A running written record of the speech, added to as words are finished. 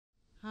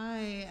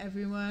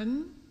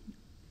everyone.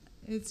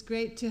 It's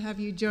great to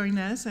have you join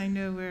us. I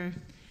know we're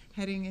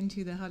heading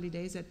into the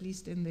holidays, at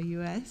least in the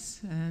US.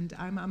 And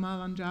I'm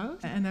Amal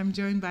Andraos, and I'm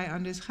joined by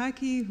Andrés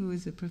Jaque, who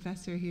is a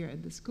professor here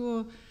at the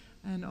school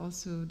and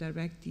also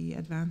direct the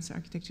Advanced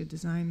Architecture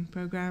Design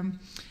program,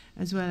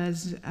 as well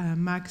as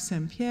Max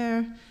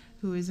Saint-Pierre,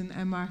 who is an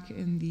MArch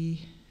in the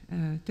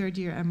third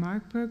year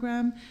MArch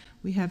program.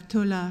 We have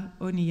Tola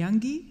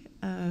Oniyangi,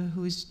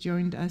 who has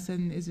joined us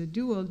and is a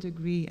dual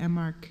degree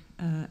MArch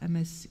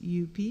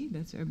MSUP,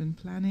 that's urban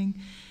planning.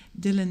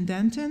 Dylan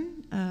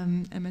Denton,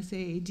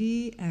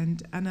 MSAAD,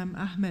 and Anam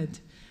Ahmed,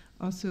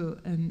 also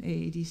an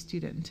AAD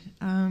student.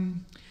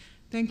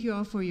 Thank you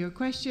all for your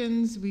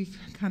questions. We've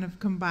kind of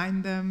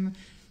combined them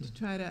to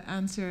try to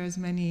answer as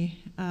many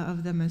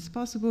of them as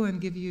possible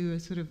and give you a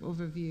sort of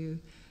overview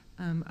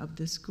of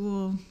the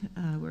school.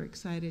 We're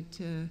excited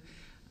to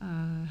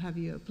have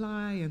you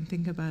apply and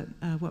think about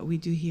what we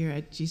do here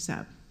at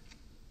GSAPP.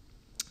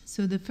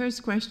 So the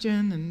first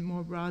question, and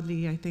more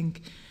broadly, I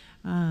think,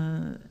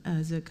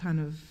 as a kind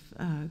of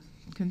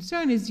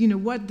concern is,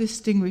 what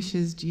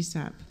distinguishes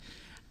GSAPP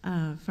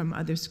from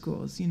other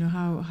schools?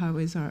 How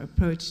is our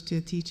approach to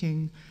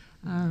teaching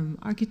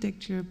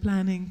architecture,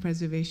 planning,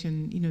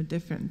 preservation,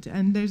 different?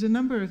 And there's a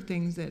number of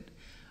things that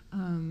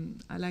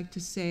I like to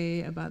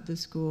say about the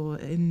school,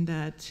 in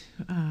that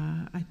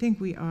I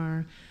think we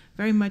are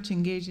very much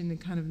engaged in the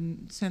kind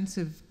of sense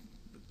of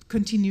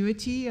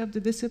continuity of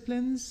the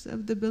disciplines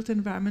of the built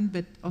environment,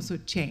 but also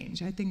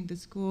change. I think the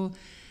school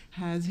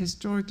has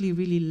historically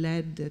really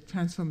led the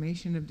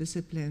transformation of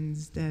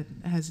disciplines, that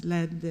has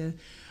led the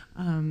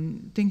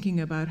thinking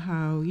about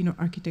how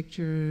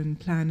architecture and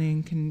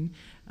planning can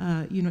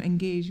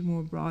engage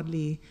more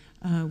broadly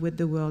with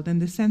the world. And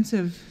the sense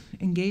of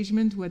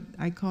engagement, what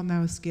I call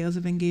now scales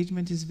of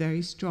engagement, is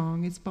very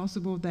strong. It's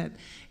possible that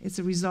it's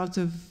a result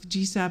of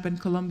GSAPP and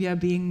Columbia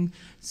being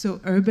so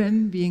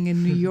urban, being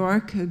in New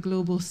York, a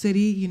global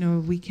city.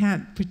 We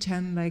can't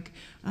pretend like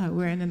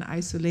we're in an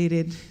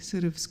isolated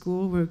sort of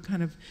school. We're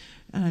kind of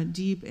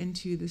deep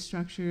into the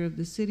structure of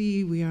the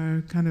city. We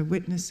are kind of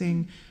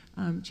witnessing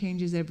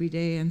changes every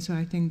day. And so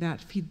I think that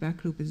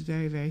feedback loop is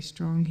very, very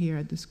strong here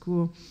at the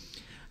school.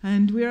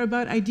 And we're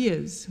about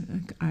ideas.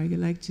 I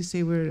like to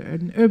say we're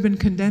an urban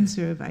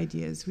condenser of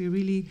ideas. We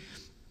really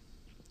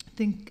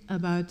think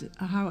about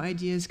how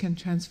ideas can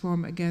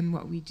transform, again,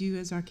 what we do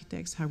as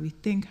architects, how we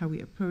think, how we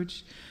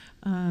approach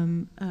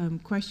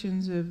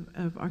questions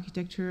of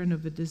architecture and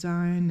of the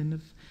design and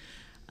of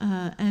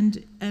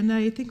and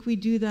I think we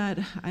do that.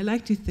 I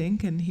like to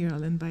think, and here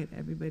I'll invite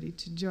everybody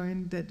to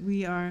join, that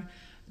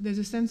there's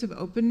a sense of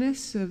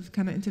openness, of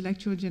kind of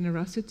intellectual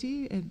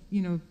generosity, and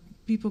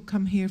people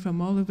come here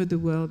from all over the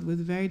world with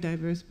very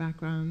diverse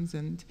backgrounds,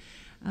 and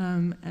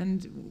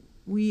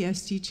we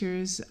as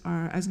teachers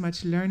are as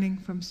much learning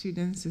from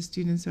students as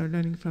students are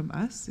learning from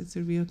us. It's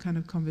a real kind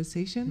of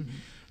conversation. Mm-hmm.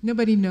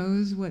 Nobody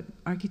knows what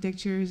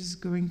architecture is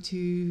going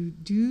to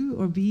do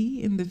or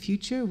be in the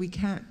future. We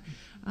can't,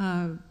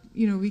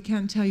 we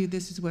can't tell you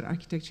this is what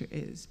architecture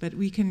is, but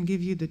we can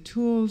give you the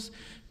tools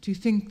to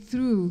think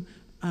through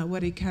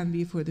what it can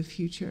be for the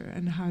future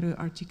and how to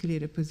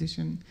articulate a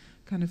position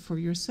kind of for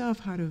yourself,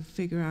 how to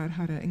figure out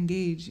how to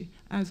engage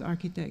as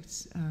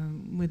architects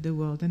with the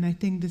world. And I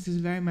think this is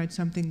very much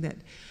something that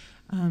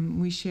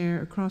we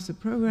share across the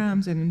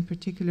programs, and in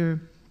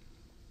particular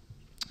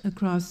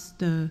across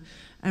the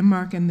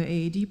MArch and the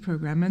AAD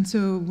program. And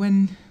so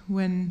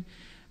when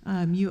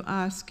you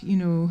ask,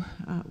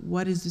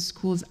 what is the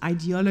school's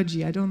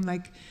ideology? I don't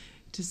like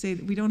to say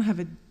that we don't have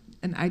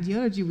an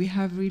ideology. We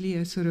have really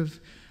a sort of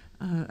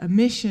a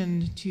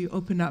mission to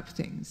open up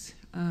things,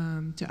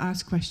 to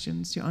ask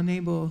questions, to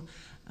enable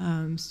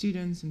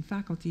students and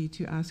faculty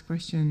to ask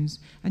questions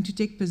and to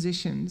take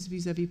positions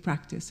vis-a-vis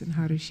practice and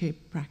how to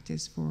shape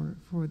practice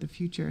for the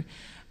future.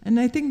 And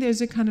I think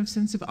there's a kind of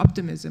sense of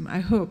optimism, I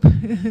hope.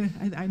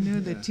 I know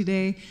that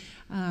today,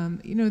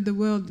 the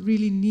world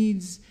really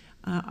needs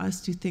us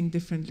to think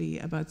differently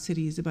about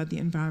cities, about the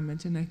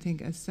environment. And I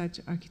think as such,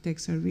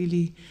 architects are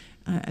really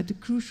at a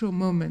crucial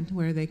moment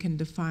where they can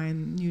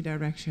define new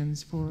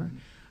directions for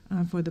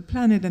the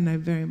planet, and I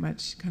very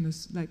much kind of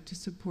like to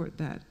support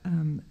that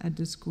at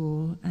the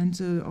school, and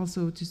so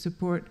also to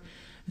support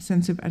a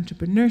sense of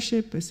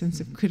entrepreneurship, a sense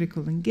of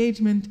critical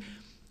engagement.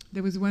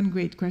 There was one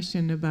great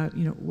question about,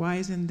 why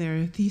isn't there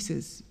a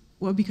thesis?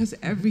 Well, because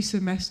every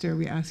semester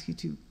we ask you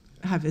to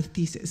have a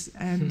thesis,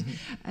 and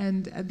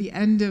at the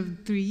end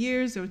of 3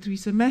 years or 3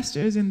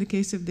 semesters, in the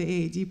case of the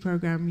AAD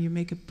program, you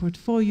make a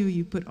portfolio,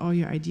 you put all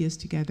your ideas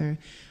together,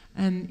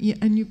 and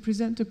you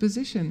present a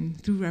position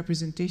through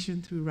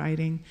representation, through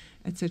writing,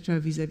 etc.,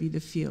 vis-a-vis the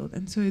field.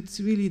 And so it's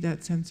really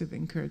that sense of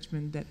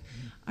encouragement that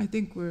I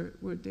think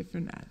we're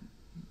different at.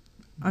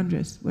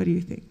 Andres, what do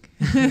you think?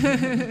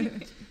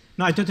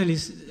 No, I totally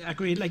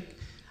agree.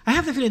 I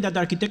have the feeling that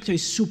architecture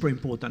is super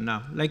important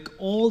now. Like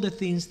all the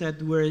things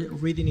that we're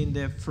reading in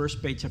the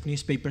first page of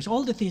newspapers,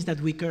 all the things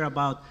that we care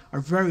about are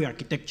very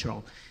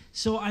architectural.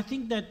 So I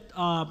think that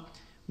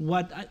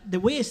the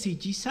way I see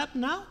GSAPP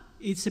now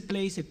it's a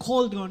place, a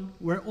cauldron,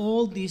 where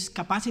all these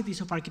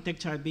capacities of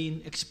architecture are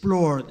being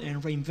explored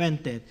and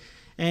reinvented.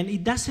 And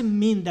it doesn't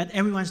mean that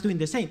everyone's doing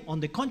the same. On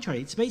the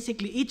contrary, it's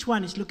basically each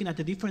one is looking at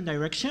a different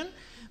direction,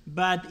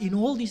 but in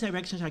all these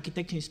directions,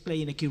 architecture is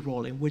playing a key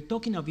role. And we're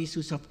talking of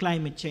issues of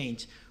climate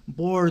change,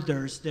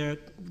 borders, the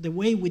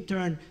way we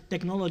turn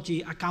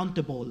technology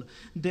accountable,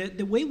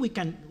 the way we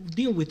can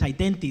deal with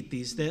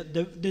identities,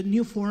 the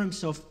new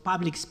forms of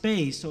public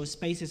space, or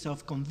spaces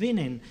of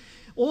convening.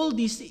 All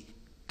these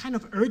kind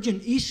of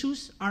urgent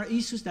issues are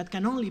issues that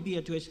can only be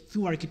addressed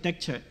through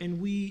architecture. And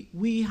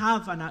we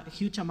have a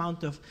huge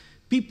amount of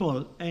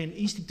people and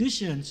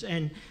institutions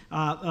and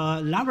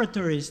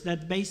laboratories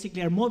that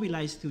basically are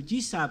mobilized through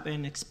GSAPP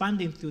and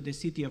expanding through the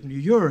city of New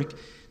York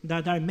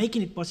that are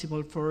making it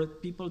possible for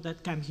people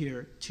that come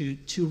here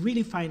to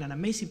really find an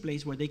amazing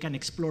place where they can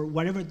explore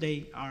whatever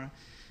they are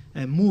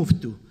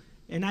moved to.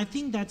 And I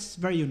think that's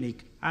very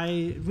unique.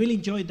 I really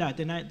enjoyed that,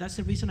 and that's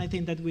the reason I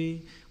think that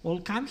we all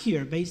come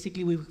here,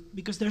 basically,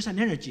 because there's an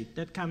energy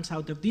that comes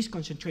out of this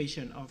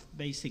concentration of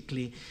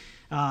basically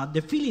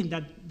the feeling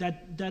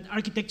that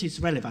architecture is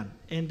relevant,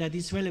 and that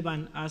it's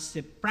relevant as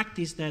a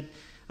practice that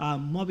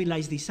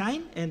mobilizes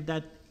design and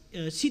that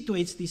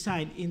situates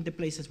design in the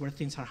places where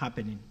things are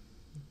happening.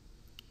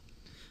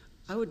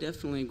 I would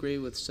definitely agree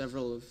with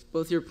several of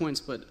both your points,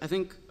 but I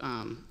think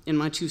in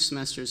my 2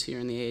 semesters here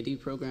in the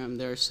AAD program,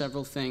 there are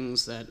several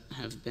things that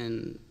have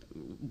been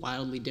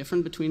wildly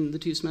different between the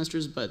 2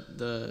 semesters, but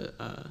the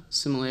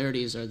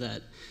similarities are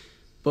that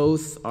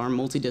both are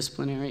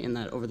multidisciplinary in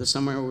that over the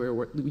summer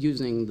we're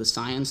using the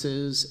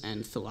sciences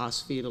and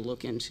philosophy to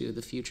look into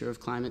the future of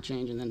climate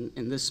change, and then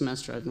in this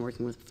semester I've been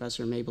working with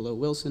Professor Mabel O.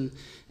 Wilson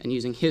and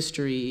using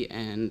history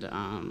and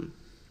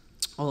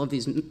all of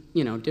these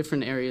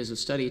different areas of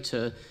study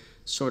to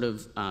sort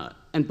of,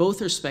 and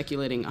both are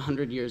speculating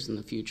 100 years in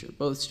the future.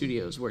 Both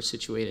studios were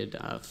situated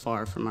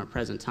far from our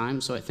present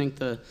time, so I think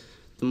the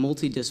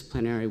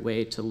multidisciplinary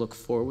way to look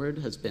forward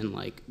has been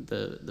like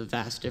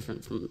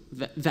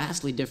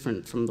vastly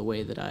different from the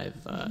way that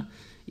I've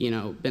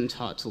been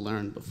taught to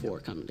learn before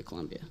coming to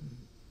Columbia.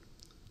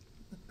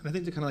 And I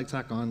think to kind of like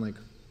tack on, like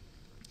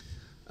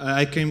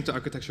I came to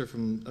architecture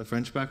from a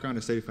French background.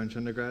 I studied French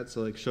undergrad,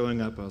 so like showing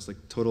up, I was like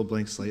total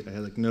blank slate. I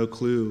had like no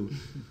clue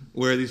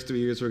where these 3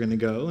 years were going to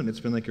go, and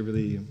it's been like a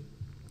really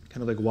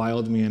kind of like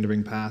wild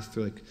meandering path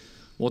through like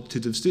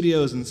multitudes of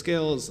studios and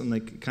scales, and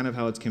like kind of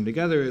how it's came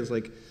together is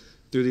like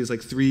through these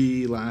like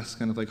 3 last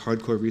kind of like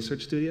hardcore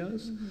research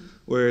studios,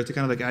 where to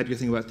kind of like add your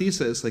thing about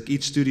thesis, like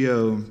each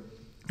studio,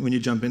 when you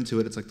jump into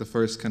it, it's like the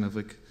first kind of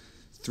like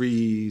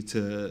 3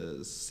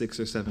 to 6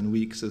 or 7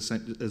 weeks is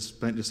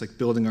spent just like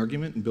building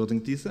argument and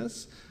building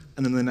thesis,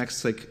 and then the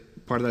next like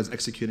part of that is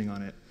executing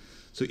on it.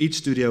 So each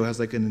studio has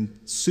like a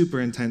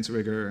super intense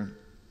rigor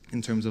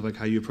in terms of like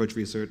how you approach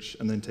research,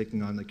 and then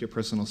taking on like your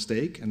personal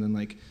stake, and then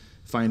like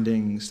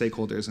finding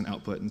stakeholders and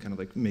output, and kind of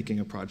like making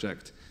a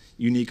project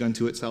unique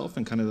unto itself,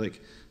 and kind of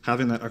like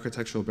having that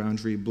architectural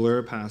boundary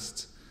blur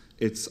past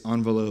its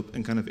envelope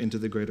and kind of into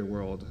the greater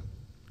world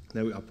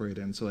that we operate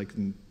in. So like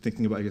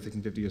thinking about, you're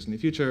thinking 50 years in the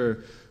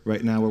future,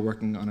 right now we're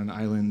working on an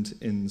island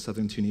in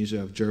southern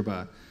Tunisia of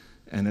Jerba,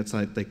 and it's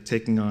like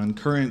taking on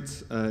current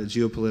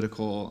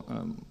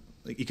geopolitical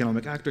like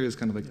economic actors,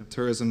 kind of like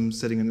tourism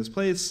sitting in this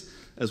place,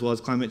 as well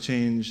as climate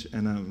change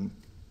and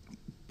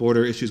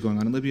border issues going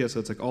on in Libya. So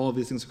it's like all of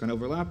these things are kind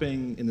of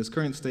overlapping in this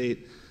current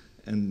state,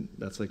 and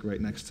that's like right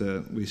next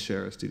to, we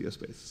share a studio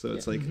space. So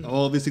it's like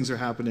all of these things are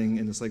happening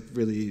in this like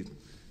really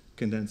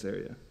condensed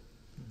area.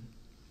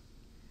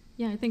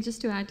 Yeah, I think just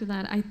to add to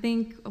that, I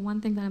think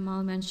one thing that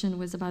Amal mentioned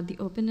was about the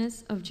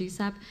openness of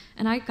GSAPP.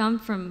 And I come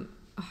from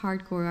a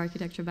hardcore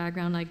architecture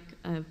background, like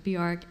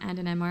BArch and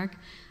an MArch.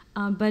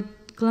 But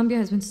Columbia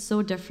has been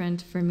so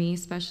different for me,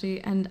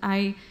 especially. And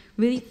I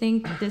really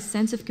think this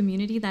sense of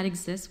community that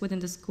exists within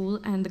the school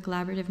and the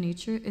collaborative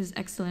nature is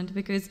excellent,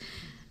 because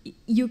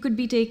you could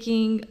be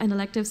taking an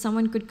elective,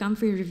 someone could come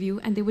for your review,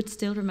 and they would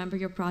still remember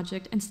your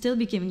project and still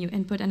be giving you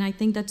input. And I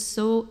think that's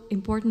so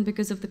important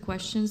because of the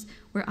questions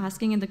we're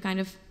asking and the kind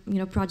of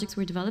projects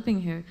we're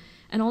developing here.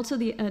 And also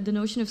the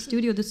notion of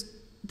studio,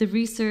 the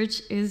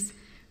research is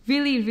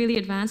really, really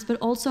advanced, but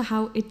also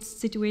how it's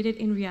situated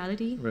in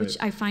reality, right, which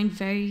I find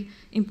very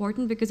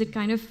important, because it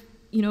kind of,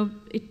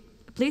 it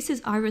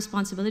places our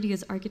responsibility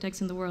as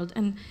architects in the world.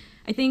 And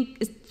I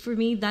think for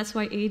me, that's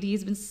why AAD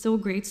has been so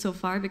great so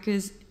far,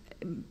 because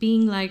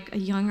being like a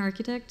young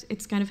architect,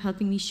 it's kind of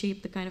helping me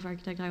shape the kind of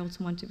architect I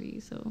also want to be.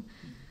 So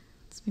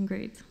it's been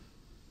great.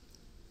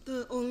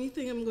 The only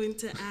thing I'm going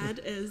to add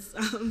is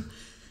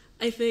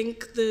I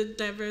think the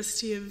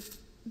diversity of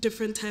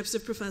different types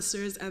of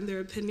professors and their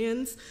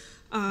opinions,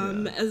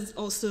 as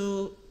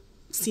also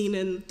seen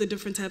in the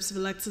different types of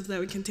electives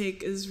that we can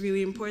take, is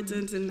really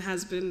important and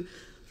has been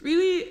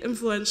really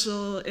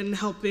influential in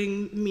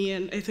helping me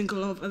and I think a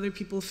lot of other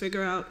people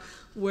figure out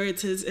where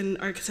it is in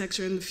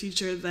architecture in the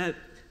future that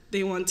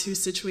they want to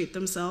situate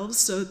themselves.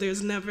 So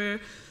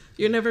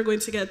you're never going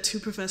to get 2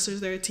 professors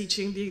that are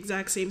teaching the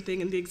exact same thing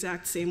in the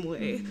exact same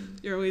way.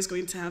 You're always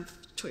going to have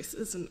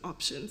choices and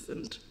options.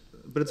 And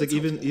But it's like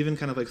even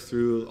kind of like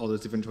through all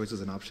those different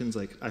choices and options,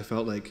 like I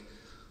felt like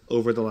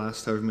over the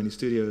last however many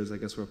studios, I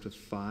guess we're up to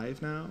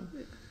 5 now.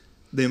 Yeah.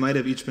 They might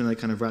have each been like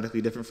kind of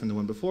radically different from the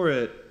one before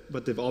it,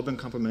 but they've all been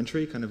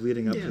complementary, kind of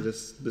leading up to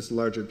this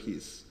larger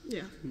piece.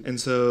 Yeah. And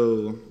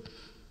so,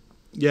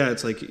 yeah,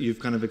 it's like you've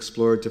kind of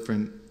explored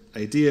different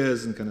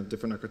ideas and kind of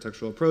different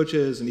architectural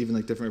approaches and even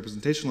like different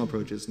representational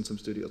approaches in some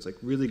studios, like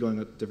really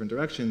going up different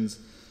directions,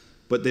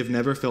 but they've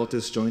never felt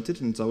disjointed,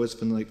 and it's always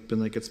been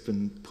like it's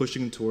been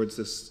pushing towards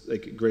this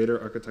like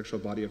greater architectural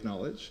body of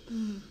knowledge.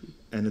 Mm-hmm.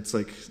 And it's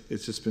like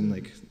it's just been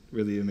like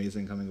really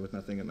amazing coming with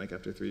nothing, and like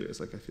after 3 years,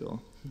 like I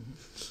feel.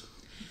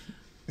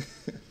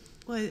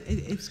 Well,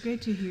 it's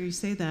great to hear you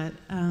say that.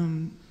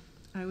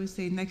 I always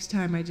say next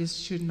time I just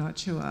should not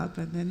show up,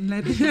 and then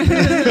let.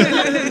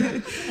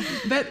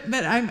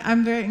 but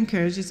I'm very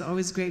encouraged. It's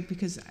always great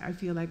because I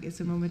feel like it's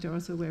a moment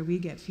also where we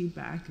get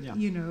feedback. Yeah.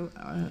 You know,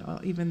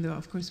 even though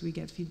of course we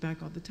get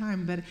feedback all the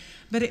time, but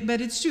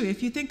it's true.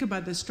 If you think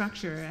about the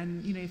structure,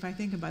 and you know, if I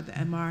think about the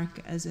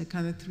MARC as a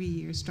kind of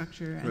 3-year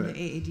structure and the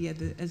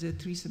AAD as a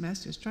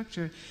 3-semester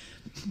structure,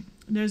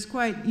 there's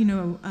quite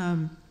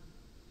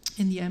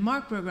in the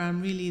MARC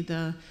program, really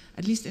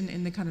at least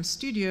in the kind of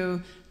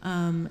studio,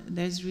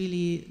 there's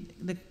really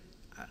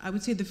I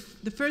would say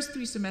the first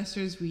 3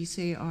 semesters we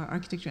say are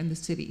architecture and the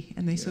city,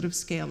 and they sort of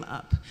scale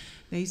up.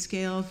 They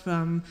scale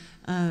from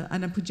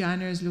Anna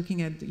Pujaner's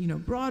looking at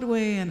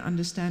Broadway and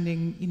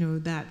understanding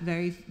that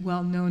very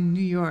well-known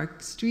New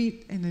York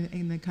street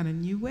in a kind of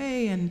new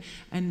way,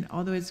 and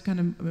although it's kind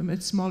of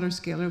a smaller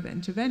scale of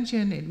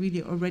intervention, it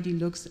really already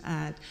looks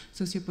at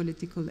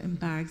sociopolitical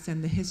impacts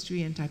and the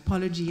history and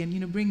typology, and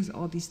brings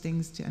all these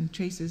things and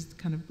traces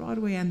kind of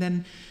Broadway, and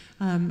then.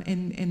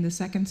 In the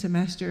second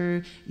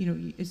semester,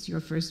 it's your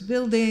first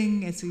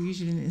building. It's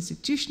usually an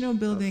institutional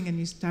building, and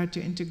you start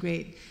to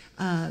integrate,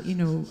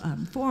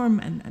 form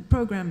and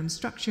program and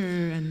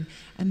structure, and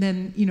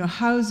then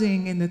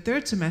housing in the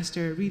third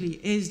semester really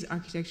is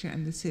architecture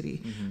and the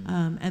city.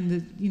 Mm-hmm.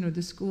 And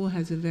the school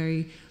has a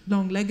very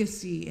long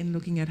legacy in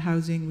looking at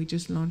housing. We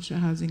just launched a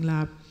housing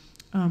lab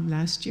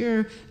last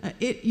year.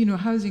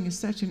 Housing is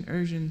such an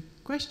urgent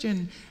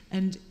question,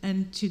 and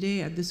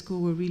today at the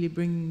school we're really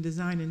bringing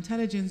design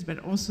intelligence, but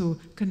also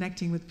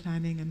connecting with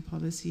planning and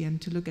policy, and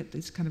to look at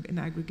this kind of in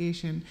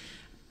aggregation,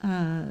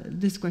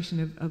 this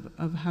question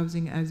of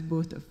housing as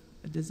both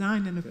a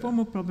design and a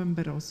formal problem,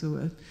 but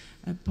also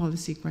a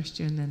policy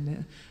question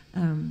and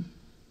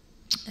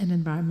an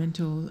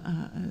environmental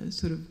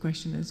sort of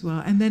question as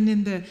well. And then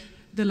in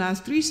the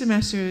last 3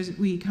 semesters,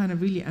 we kind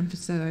of really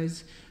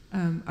emphasize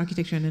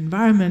architecture and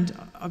environment.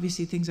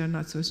 Obviously, things are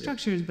not so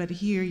structured, but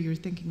here you're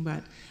thinking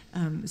about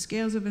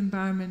scales of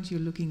environment. You're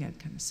looking at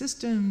kind of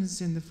systems.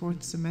 In the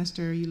 4th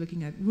semester, you're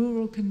looking at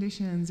rural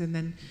conditions, and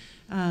then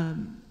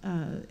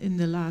in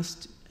the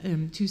last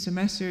 2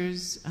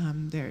 semesters,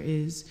 there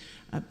is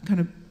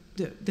kind of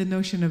the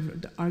notion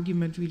of the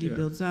argument really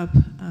builds up,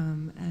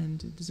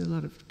 and there's a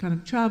lot of kind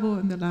of travel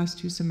in the last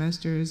 2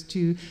 semesters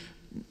to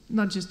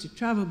not just to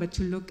travel, but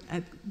to look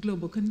at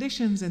global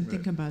conditions and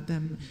think about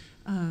them.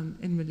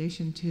 In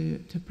relation to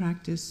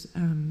practice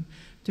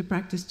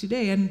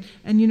today, and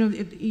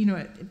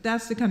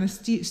that's the kind of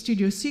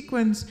studio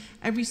sequence.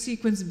 Every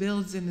sequence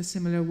builds in a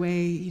similar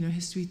way.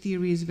 History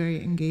theory is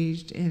very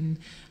engaged in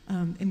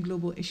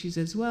global issues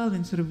as well,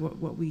 and sort of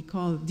what we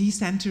call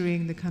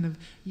decentering the kind of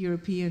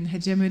European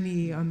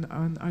hegemony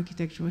on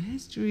architectural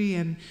history,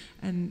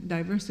 and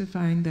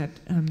diversifying that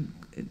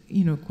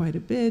quite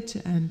a bit.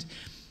 And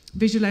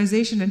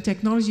visualization and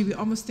technology, we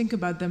almost think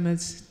about them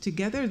as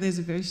together. There's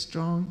a very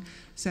strong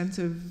sense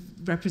of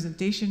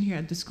representation here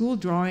at the school.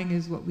 Drawing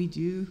is what we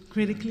do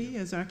critically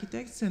as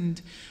architects,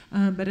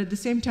 but at the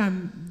same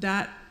time,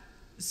 that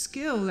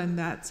skill and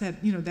that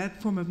that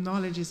form of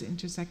knowledge is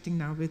intersecting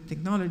now with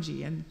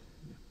technology, and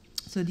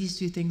so these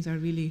 2 things are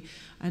really,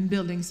 and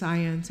building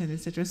science and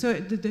etc. So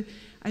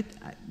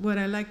what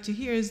I like to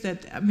hear is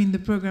that the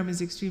program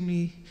is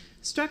extremely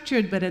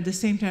structured, but at the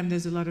same time,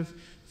 there's a lot of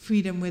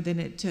freedom within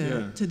it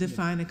to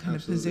define a kind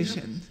of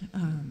position.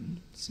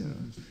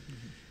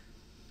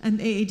 And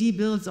AAD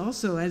builds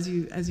also, as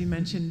you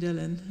mentioned,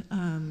 Dylan,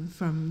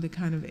 from the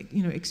kind of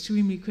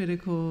extremely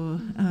critical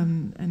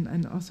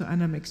and also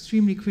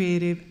extremely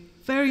creative,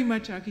 very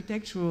much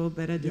architectural,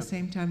 but at the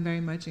same time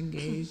very much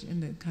engaged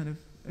in the kind of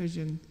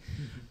urgent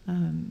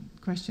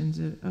questions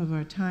of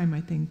our time,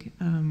 I think.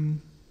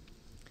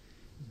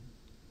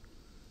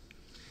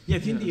 I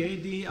think the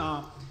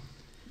AAD.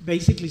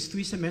 Basically, it's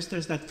 3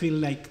 semesters that feel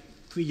like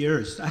 3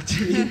 years,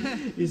 actually.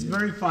 It's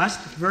very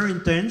fast, very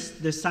intense.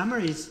 The summer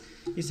is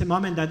a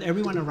moment that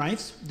everyone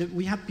arrives.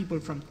 We have people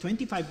from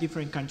 25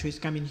 different countries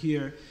coming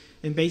here,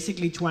 and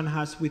basically each one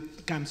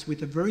comes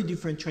with a very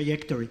different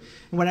trajectory.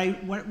 And what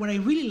I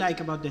really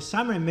like about the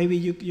summer, and maybe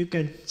you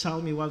can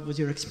tell me what was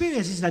your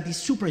experience, is that it's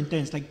super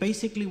intense. Like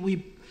basically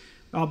we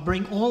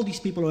bring all these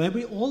people,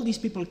 all these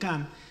people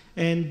come,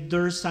 and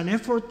there's an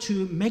effort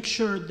to make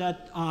sure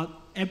that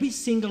every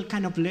single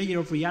kind of layer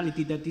of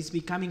reality that is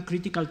becoming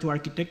critical to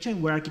architecture,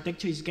 and where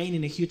architecture is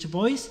gaining a huge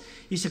voice,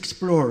 is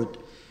explored.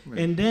 Right.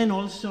 And then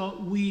also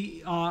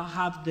we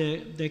have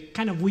the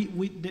kind of,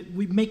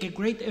 we make a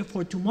great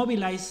effort to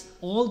mobilize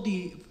all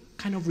the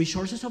kind of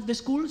resources of the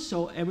school,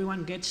 so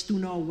everyone gets to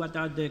know what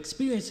are the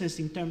experiences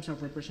in terms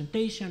of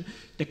representation,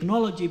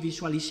 technology,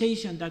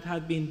 visualization that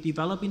have been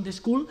developed in the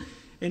school,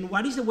 and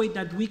what is the way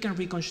that we can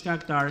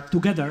reconstruct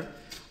together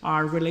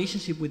our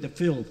relationship with the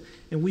field.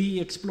 And we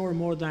explore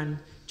more than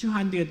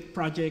 200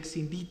 projects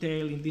in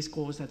detail in this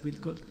course that we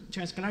call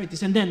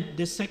Transcolarities. And then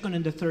the second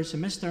and the third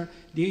semester,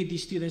 the AD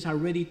students are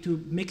ready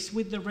to mix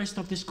with the rest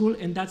of the school,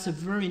 and that's a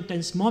very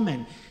intense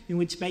moment in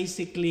which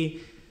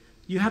basically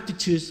you have to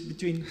choose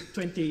between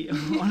 20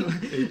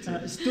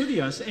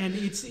 studios. And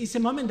it's a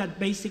moment that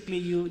basically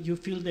you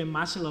feel the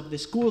muscle of the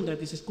school, that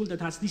is a school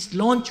that has this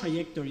long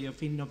trajectory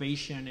of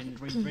innovation and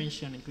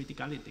reinvention and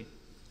criticality.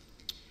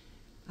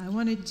 I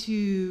wanted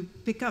to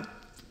pick up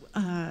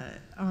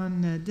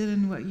on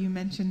Dylan, what you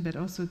mentioned, but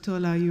also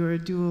Tola, you're a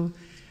dual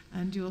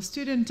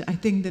student. I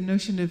think the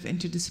notion of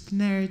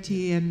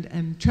interdisciplinarity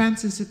and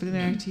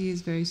transdisciplinarity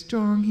is very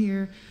strong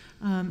here.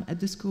 At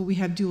the school, we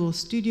have dual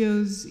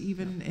studios,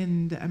 even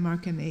in the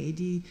MARC and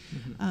AAD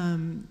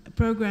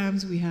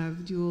programs. We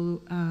have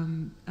dual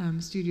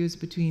studios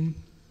between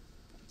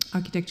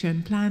architecture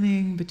and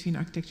planning, between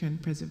architecture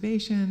and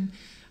preservation,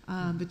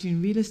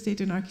 between real estate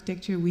and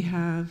architecture. We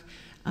have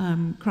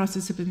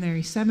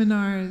cross-disciplinary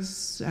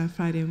seminars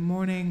Friday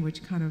morning,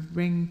 which kind of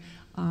bring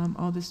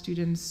all the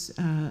students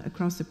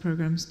across the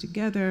programs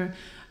together.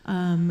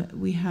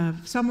 We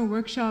have summer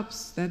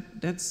workshops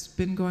that's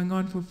been going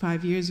on for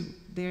 5 years.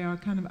 They are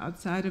kind of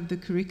outside of the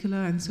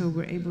curricula, and so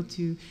we're able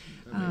to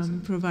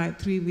provide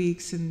 3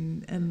 weeks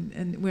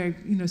and where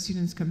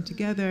students come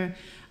together.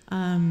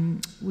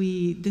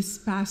 We this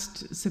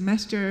past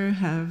semester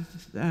have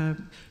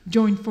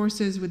joined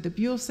forces with the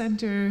Buell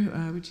Center,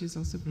 which is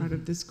also part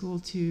of the school,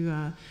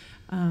 to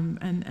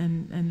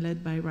and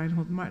led by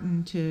Reinhold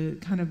Martin, to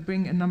kind of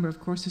bring a number of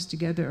courses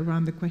together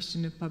around the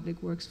question of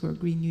public works for a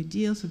Green New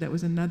Deal. So that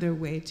was another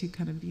way to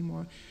kind of be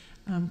more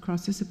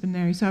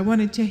cross-disciplinary. So I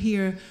wanted to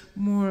hear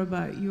more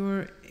about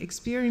your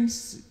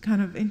experience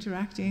kind of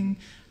interacting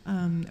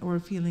or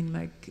feeling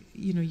like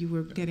you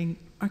were getting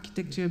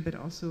architecture, but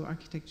also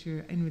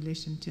architecture in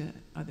relation to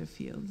other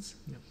fields.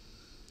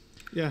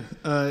 Yeah,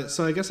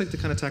 so I guess like to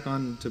kind of tack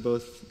on to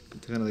both,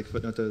 to kind of like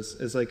footnote those,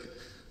 is like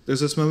there's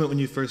this moment when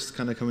you first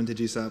kind of come into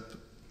GSAPP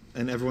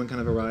and everyone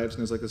kind of arrives, and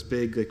there's like this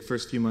big like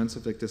first few months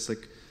of like this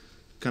like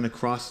kind of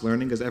cross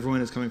learning, because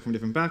everyone is coming from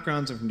different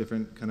backgrounds and from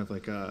different kind of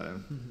like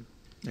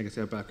I guess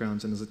they have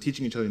backgrounds, and is like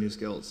teaching each other new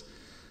skills.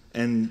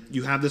 And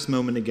you have this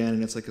moment again,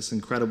 and it's like this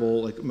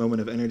incredible like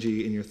moment of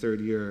energy in your third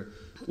year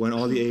when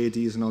all the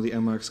AADs and all the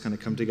MARCs kind of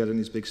come together in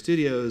these big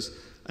studios,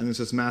 and there's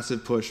this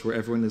massive push where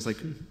everyone is like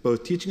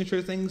both teaching each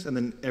other things, and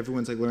then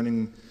everyone's like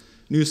learning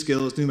new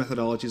skills, new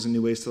methodologies, and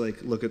new ways to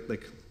like look at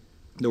like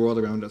the world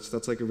around us.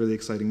 That's like a really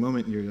exciting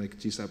moment in your like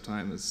GSAPP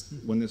time, is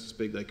when there's this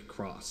big like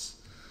cross.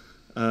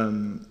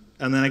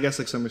 And then I guess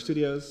like summer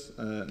studios,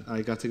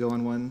 I got to go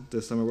on one,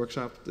 the summer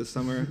workshop this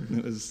summer.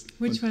 It was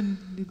Which one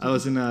did you I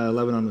was in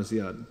Lebanon with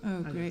Ziad.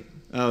 Oh, great.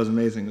 That was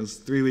amazing. It was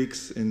 3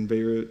 weeks in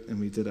Beirut, and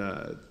we did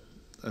a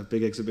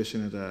big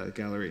exhibition at a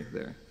gallery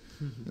there.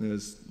 And it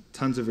was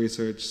tons of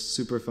research,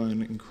 super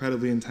fun,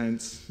 incredibly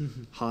intense,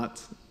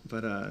 hot,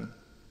 but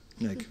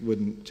like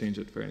wouldn't change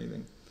it for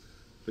anything.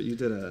 But you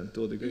did a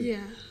dual degree.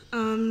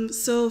 Yeah.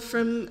 So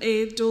from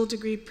a dual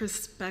degree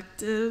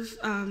perspective,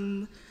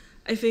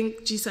 I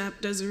think GSAPP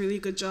does a really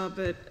good job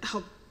at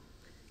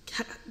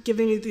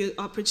giving you the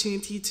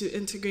opportunity to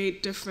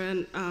integrate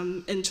different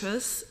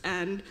interests,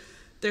 and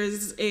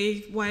there's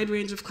a wide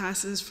range of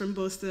classes from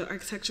both the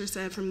architecture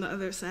side, from the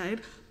other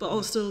side, but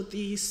also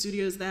the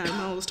studios that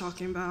Mel was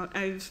talking about.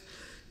 I've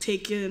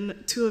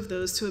taken two of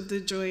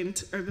the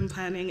joint urban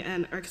planning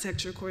and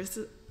architecture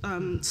courses,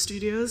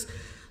 studios.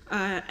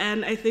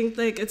 And I think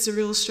like it's a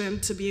real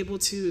strength to be able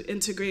to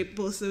integrate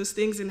both those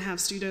things and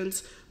have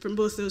students from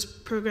both those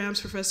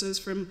programs, professors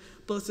from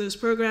both those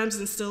programs,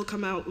 and still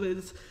come out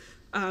with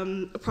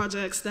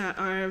projects that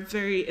are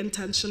very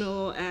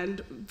intentional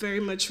and very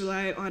much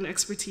rely on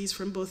expertise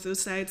from both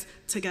those sides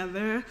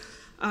together.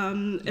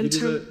 Did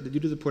you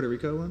do the Puerto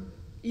Rico one?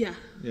 Yeah.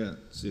 Yeah.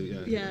 So,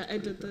 I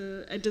did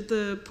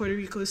the Puerto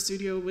Rico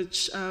studio,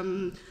 which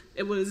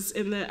it was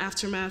in the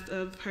aftermath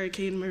of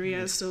Hurricane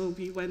Maria, so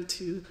we went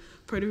to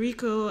Puerto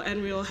Rico,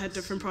 and we all had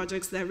different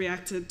projects that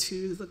reacted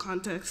to the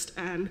context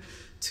and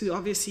to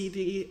obviously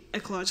the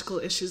ecological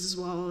issues as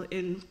well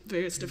in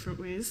various different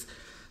ways.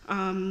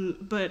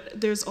 But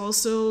there's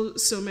also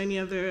so many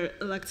other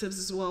electives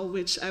as well,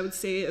 which I would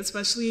say,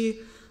 especially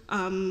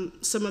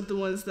some of the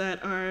ones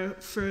that are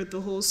for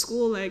the whole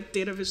school, like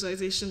data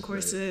visualization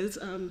courses,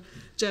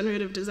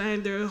 generative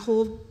design. There are a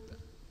whole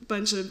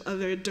bunch of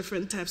other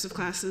different types of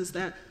classes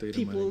that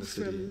people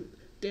from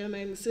Data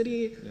Mining the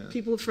City,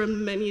 people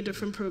from many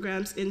different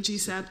programs in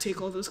GSAPP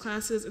take all those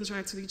classes,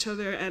 interact with each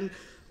other, and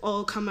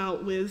all come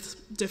out with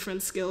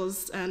different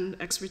skills and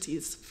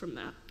expertise from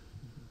that.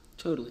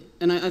 Totally.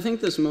 And I think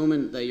this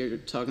moment that you're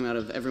talking about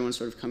of everyone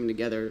sort of coming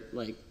together,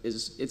 like,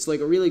 it's like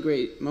a really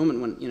great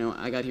moment when, you know,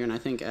 I got here, and I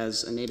think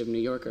as a native New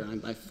Yorker, I'm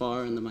by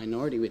far in the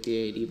minority with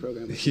the AAD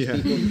program. Yeah.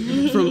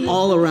 People from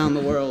all around the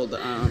world,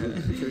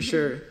 for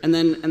sure. And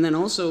then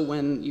also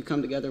when you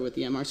come together with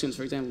the MARC students,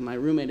 for example, my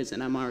roommate is an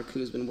MARC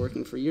who's been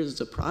working for years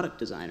as a product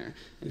designer,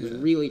 and who's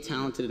really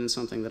talented in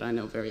something that I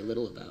know very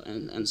little about.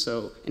 And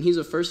he's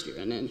a first year,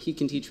 and he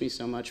can teach me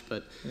so much,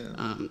 but,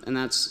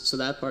 so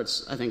that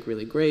part's, I think,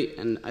 really great.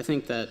 And I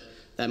think that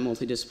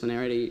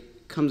multidisciplinarity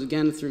comes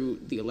again through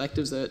the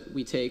electives that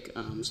we take.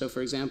 So,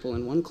 for example,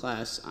 in one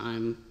class,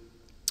 I'm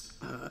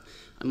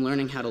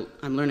learning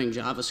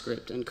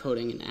JavaScript and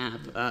coding an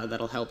app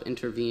that'll help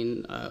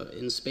intervene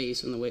in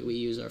space and the way we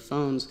use our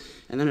phones.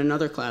 And then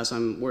another class,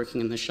 I'm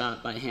working in the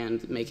shop by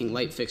hand, making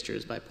light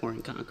fixtures by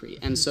pouring concrete.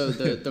 And so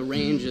the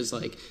range is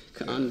like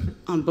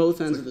on both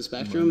ends of the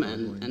spectrum,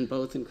 and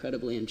both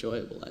incredibly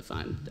enjoyable, I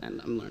find, and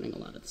I'm learning a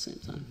lot at the same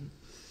time.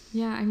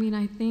 Yeah, I mean,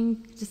 I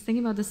think just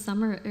thinking about the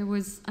summer, it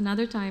was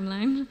another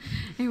timeline.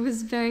 It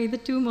was the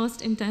two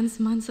most intense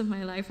months of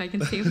my life, I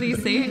can safely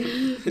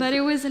say. But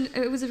it was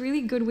a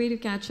really good way to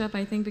catch up,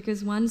 I think,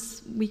 because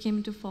once we came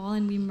into fall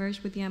and we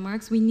merged with the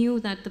MARCs, we knew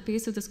that the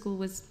pace of the school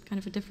was kind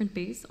of a different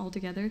pace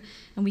altogether,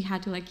 and we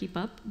had to like keep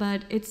up.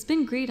 But it's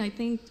been great, I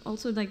think,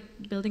 also like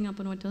building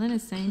up on what Dylan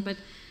is saying, but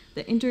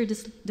the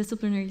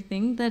interdisciplinary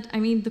thing that, I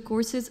mean, the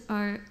courses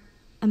are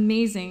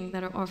amazing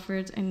that are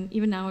offered, and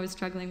even now I was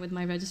struggling with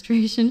my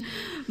registration.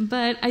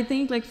 But I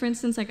think, like, for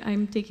instance, like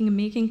I'm taking a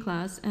making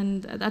class,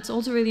 and that's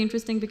also really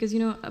interesting because, you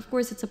know, of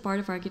course it's a part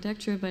of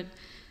architecture, but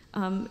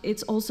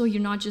it's also,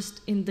 you're not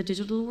just in the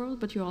digital world,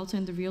 but you're also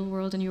in the real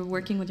world, and you're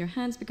working with your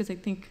hands, because I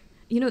think,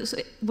 you know, so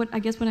what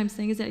I'm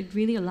saying is that it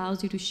really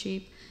allows you to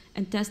shape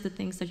and test the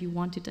things that you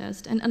want to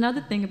test. And another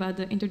thing about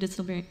the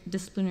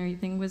interdisciplinary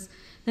thing was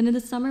then in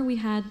the summer we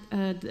had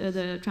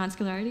the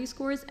transcaularity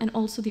scores and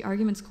also the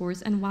argument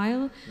scores. And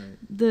while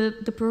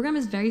the program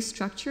is very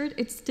structured,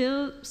 it's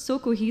still so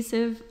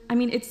cohesive. I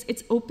mean,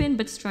 it's open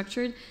but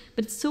structured,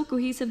 but it's so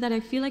cohesive that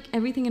I feel like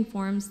everything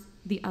informs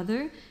the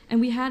other.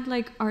 And we had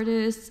like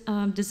artists,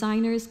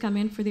 designers come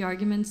in for the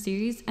argument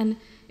series, and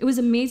it was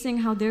amazing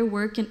how their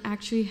work can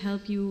actually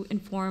help you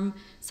inform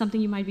something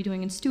you might be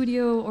doing in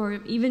studio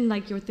or even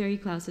like your theory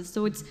classes.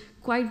 So it's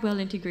quite well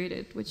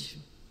integrated, which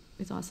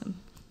is awesome.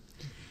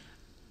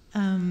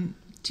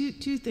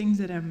 Two things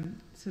that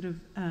I'm sort of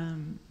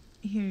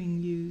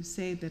hearing you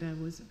say that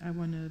I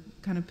want to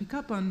kind of pick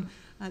up on.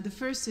 The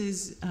first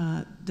is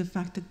the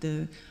fact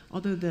that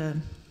although the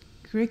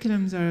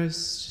curriculums are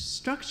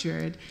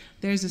structured,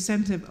 there's a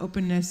sense of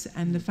openness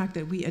and the fact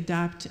that we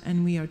adapt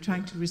and we are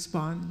trying to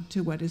respond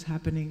to what is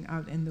happening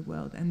out in the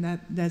world. And that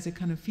there's a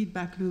kind of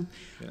feedback loop,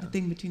 I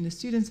think, between the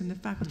students and the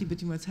faculty,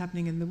 between what's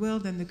happening in the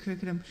world and the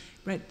curriculum,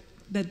 right?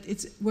 That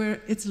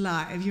it's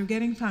live. You're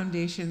getting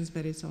foundations,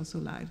 but it's also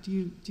live. Do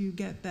you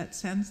get that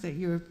sense that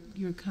you're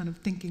kind of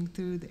thinking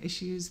through the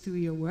issues through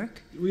your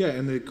work? Yeah,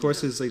 and the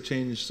courses like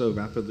change so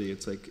rapidly.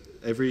 It's like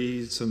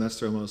every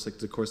semester almost like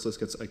the course list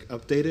gets like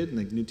updated and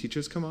like new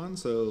teachers come on.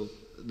 So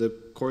the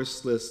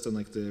course list and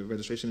like the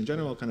registration in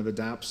general kind of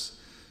adapts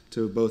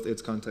to both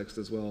its context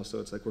as well. So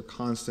it's like we're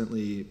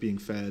constantly being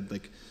fed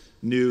like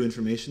new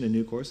information and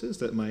new courses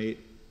that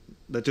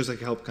just like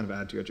help kind of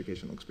add to your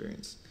educational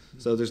experience.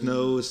 So there's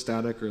no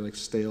static or like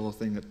stale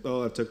thing that,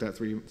 oh, I took that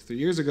three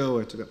years ago,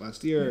 or I took that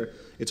last year.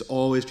 It's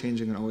always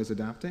changing and always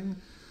adapting.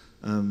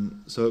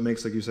 So it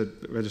makes, like you said,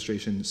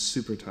 registration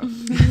super tough.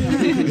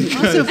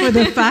 Also for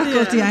the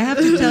faculty, I have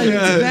to tell you,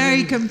 it's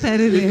very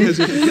competitive.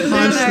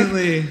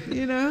 Constantly. Like,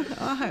 you know,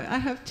 I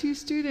have 2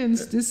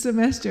 students this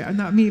semester.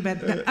 Not me, but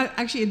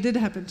actually it did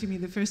happen to me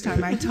the first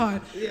time I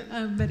taught.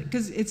 But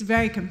because it's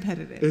very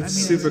competitive. It's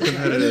super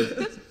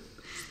competitive.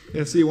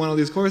 Yeah, so you want all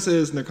these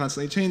courses, and they're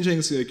constantly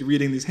changing. So you're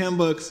reading these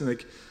handbooks, and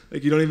like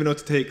you don't even know what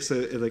to take. So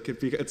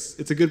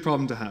it's a good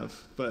problem to have,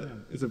 but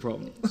it's a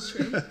problem.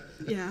 True.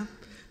 Yeah.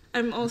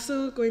 I'm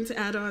also going to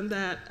add on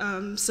that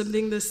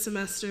something this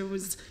semester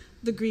was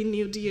the Green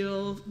New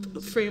Deal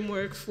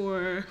framework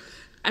for,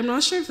 I'm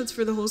not sure if it's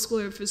for the whole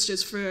school or if it's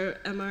just for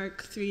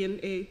MARC 3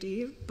 and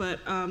AD, but...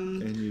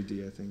 and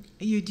UD, I think.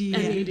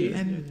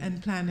 UD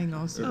and planning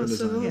also. Oh,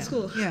 so the whole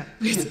school. Yeah.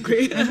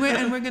 Basically. And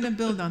we're going to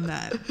build on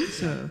that,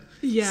 so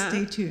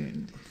stay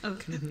tuned.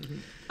 Okay.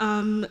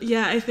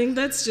 Yeah, I think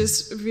that's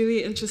just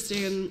really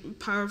interesting and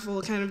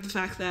powerful, kind of the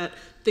fact that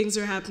things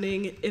are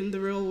happening in the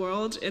real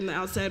world, in the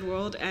outside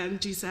world, and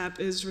GSAPP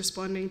is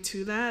responding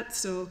to that.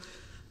 So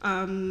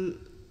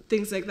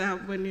things like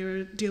that when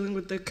you're dealing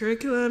with the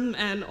curriculum,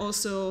 and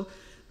also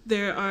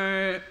there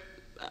are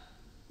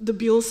the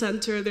Buell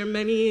Center, there are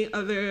many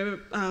other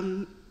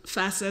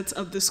facets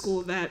of the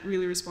school that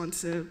really respond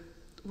to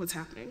what's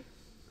happening.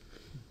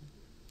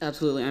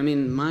 Absolutely. I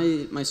mean,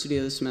 my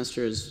studio this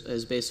semester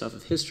is based off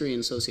of history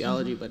and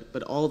sociology,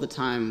 but all the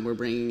time we're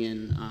bringing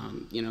in,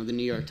 the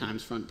New York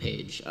Times front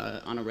page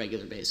on a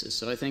regular basis.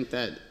 So I think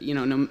that,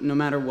 no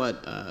matter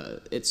what,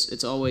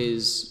 it's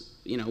always,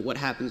 what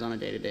happens on a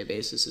day-to-day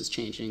basis is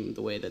changing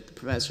the way that the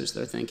professors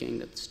are thinking,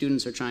 that the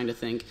students are trying to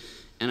think.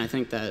 And I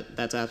think that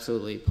that's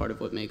absolutely part of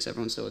what makes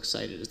everyone so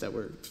excited, is that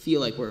we feel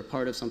like we're a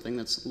part of something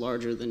that's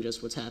larger than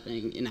just what's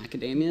happening in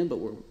academia, but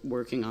we're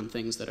working on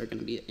things that are going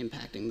to be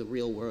impacting the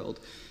real world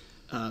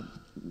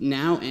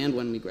now and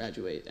when we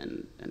graduate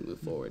and move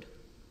forward.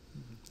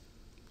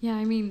 Yeah,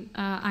 I mean,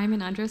 I'm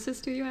in Andres'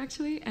 studio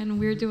actually, and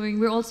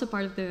we're also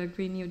part of the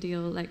Green New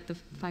Deal, like the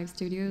 5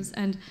 studios,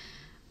 and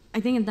I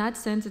think in that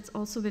sense it's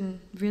also been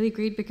really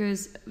great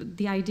because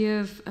the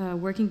idea of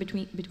working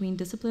between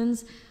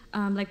disciplines,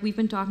 like we've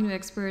been talking to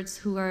experts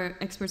who are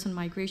experts on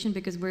migration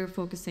because we're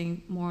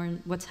focusing more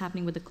on what's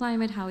happening with the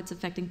climate, how it's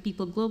affecting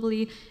people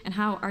globally, and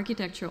how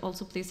architecture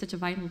also plays such a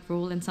vital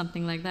role in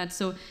something like that.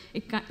 So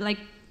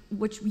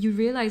what you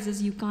realize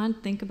is you can't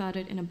think about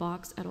it in a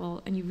box at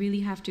all, and you really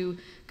have to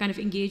kind of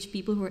engage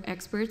people who are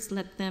experts,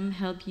 let them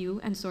help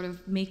you, and sort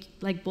of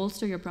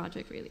bolster your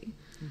project, really.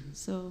 Mm-hmm.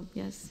 So,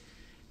 yes.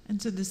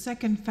 And so the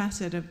second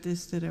facet of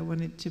this that I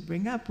wanted to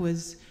bring up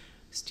was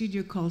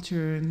studio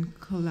culture and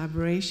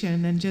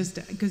collaboration, and just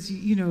because,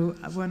 you know,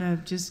 I want to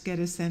just get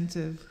a sense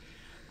of,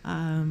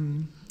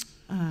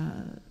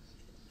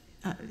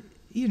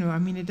 you know, I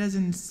mean,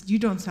 you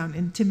don't sound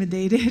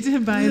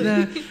intimidated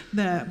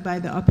by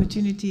the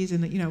opportunities,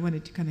 and, you know, I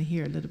wanted to kind of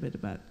hear a little bit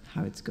about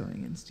how it's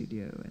going in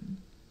studio. And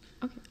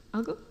okay,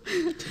 I'll go.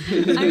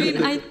 I mean,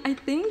 I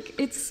think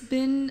it's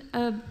been,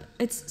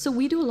 so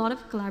we do a lot of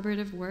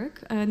collaborative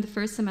work. In the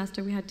first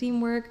semester we had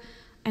teamwork,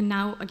 and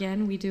now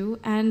again we do,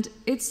 and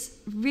it's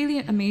really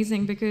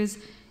amazing because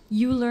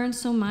you learn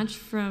so much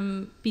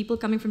from people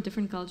coming from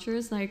different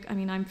cultures. Like, I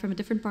mean, I'm from a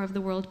different part of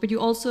the world, but you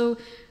also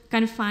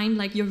kind of find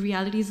like your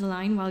realities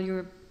align while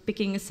you're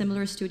picking a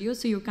similar studio,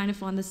 so you're kind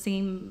of on the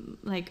same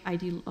like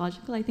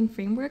ideological, I think,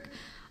 framework.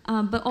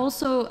 But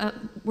also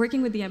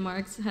working with the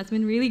MArcs has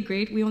been really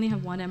great. We only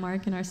have one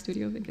MArc in our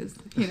studio because,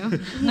 you know,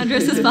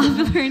 Andres is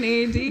popular in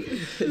AAD.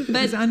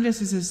 But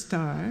Andres is a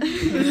star.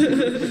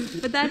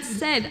 But that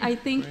said, I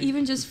think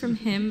even just from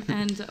him,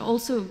 and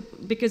also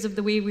because of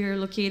the way we are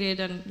located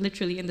and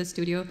literally in the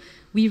studio,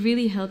 we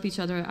really help each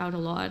other out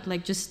a lot,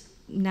 like just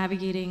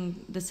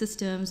navigating the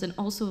systems and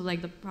also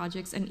like the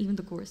projects and even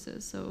the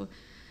courses. So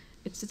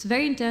it's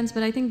very intense,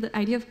 but I think the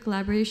idea of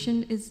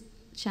collaboration is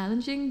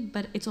challenging,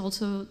 but it's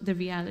also the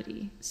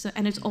reality. So,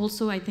 and it's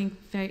also, I think,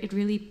 it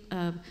really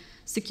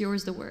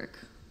secures the work.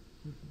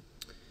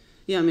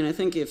 Yeah, I mean, I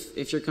think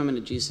if you're coming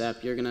to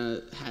GSAPP, you're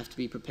gonna have to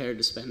be prepared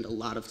to spend a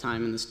lot of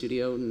time in the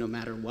studio, no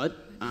matter what.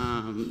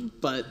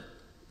 But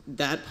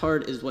that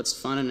part is what's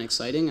fun and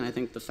exciting, and I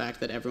think the fact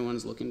that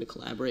everyone's looking to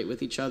collaborate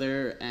with each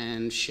other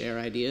and share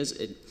ideas,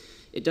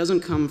 it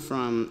doesn't come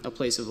from a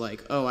place of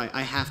like, oh,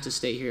 I have to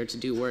stay here to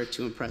do work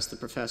to impress the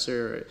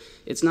professor.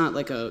 It's not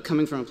like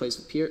coming from a place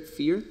of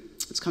fear.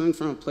 It's coming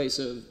from a place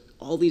of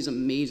all these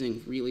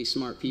amazing, really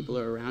smart people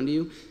are around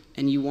you,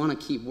 and you want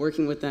to keep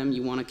working with them.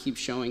 You want to keep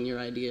showing your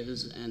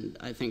ideas, and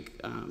I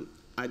think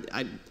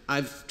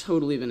I've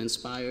totally been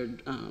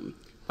inspired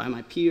by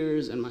my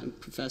peers and my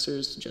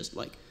professors to just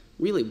like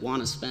really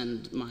want to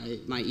spend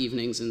my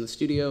evenings in the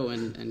studio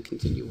and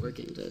continue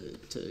working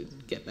to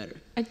get better.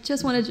 I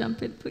just want to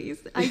jump in,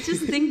 please. I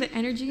just think the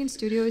energy in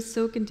studio is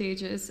so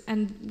contagious,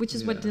 and which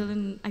is what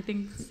Dylan, I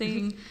think, is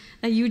saying,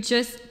 that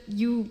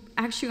you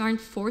actually aren't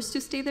forced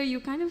to stay there.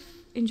 You kind of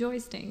enjoy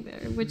staying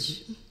there,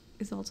 which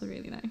is also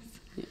really nice.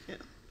 Yeah.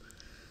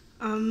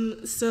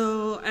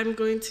 So I'm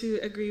going to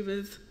agree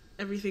with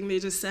everything they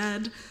just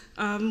said.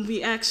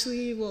 We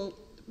actually, well,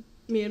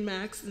 me and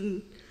Max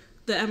and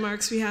the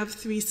MArcs, we have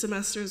 3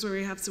 semesters where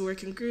we have to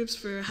work in groups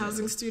for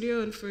housing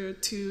studio and for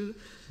 2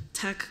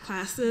 tech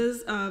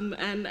classes.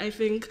 And I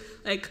think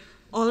like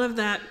all of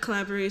that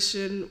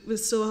collaboration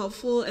was so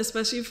helpful,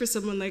 especially for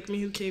someone like me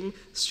who came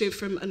straight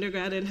from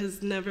undergrad and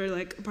has never,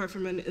 like, apart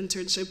from an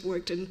internship,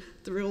 worked in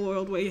the real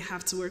world where you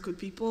have to work with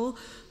people.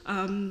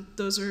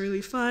 Those were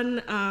really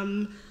fun.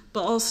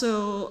 But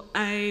also,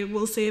 I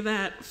will say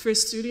that for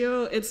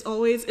studio, it's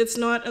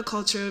not a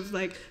culture of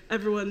like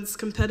everyone's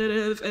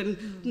competitive,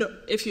 and no,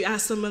 if you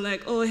ask someone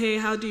like, oh, hey,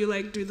 how do you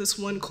like do this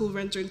one cool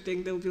rendering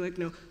thing, they'll be like,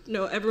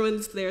 no,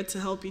 everyone's there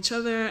to help each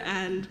other,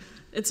 and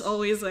it's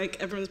always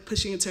like everyone's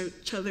pushing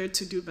each other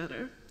to do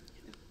better.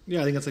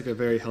 Yeah, I think it's like a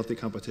very healthy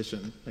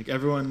competition. Like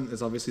everyone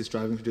is obviously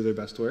striving to do their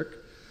best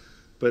work,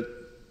 but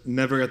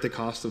never at the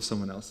cost of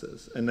someone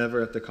else's, and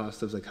never at the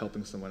cost of like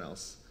helping someone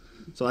else.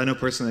 So I know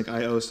personally, like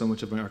I owe so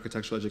much of my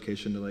architectural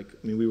education to like,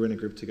 I mean, we were in a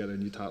group together,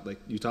 and you taught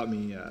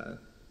me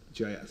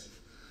GIS.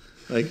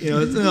 Like, you know,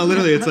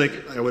 literally, it's like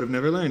I would have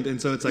never learned,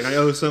 and so it's like I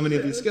owe so many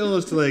of these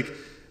skills to like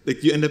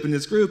you end up in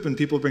this group, and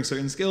people bring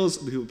certain skills,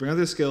 people bring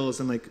other skills,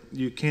 and like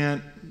you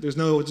can't. There's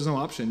no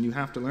option. You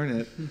have to learn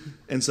it,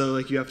 and so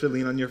like you have to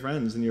lean on your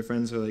friends, and your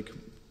friends are like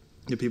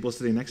the people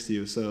sitting next to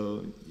you.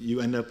 So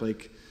you end up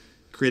like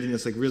creating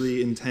this like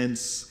really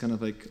intense kind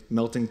of like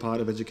melting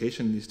pot of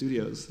education in these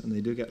studios, and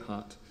they do get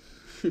hot.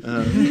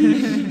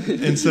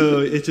 And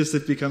so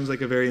it becomes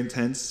like a very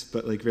intense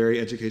but like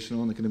very educational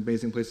and like an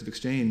amazing place of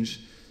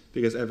exchange,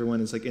 because everyone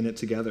is like in it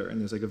together,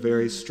 and there's like a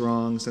very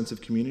strong sense of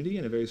community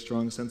and a very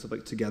strong sense of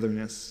like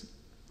togetherness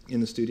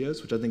in the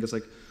studios, which I think is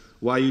like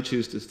why you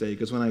choose to stay.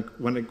 Because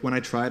when I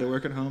try to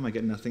work at home, I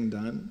get nothing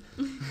done.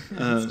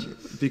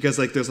 Because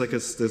like there's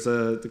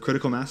a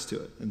critical mass to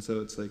it, and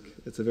so it's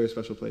a very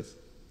special place.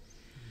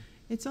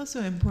 It's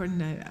also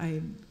important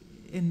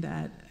in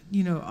that,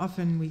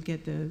 often we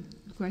get the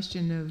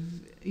question of,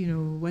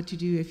 what to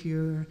do if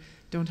you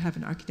don't have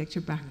an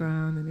architecture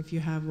background, and if you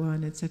have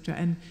one, etc.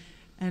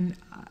 And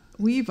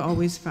we've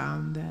always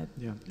found that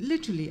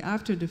literally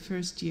after the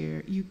first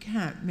year, you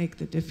can't make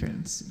the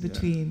difference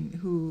between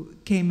who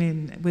came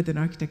in with an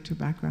architecture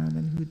background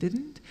and who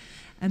didn't.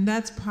 And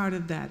that's part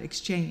of that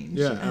exchange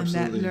and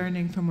that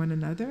learning from one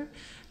another.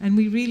 And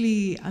we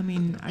really,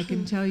 I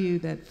can tell you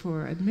that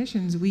for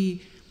admissions,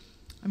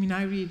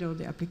 I read all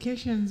the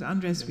applications,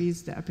 Andrés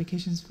reads the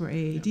applications for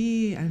AAD,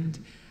 and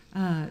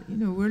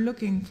we're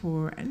looking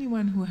for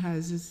anyone who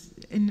has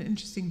an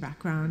interesting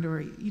background,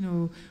 or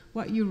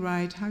what you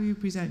write, how you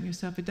present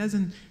yourself. It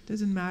doesn't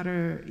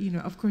matter.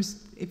 Of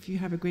course, if you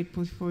have a great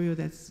portfolio,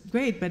 that's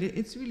great. But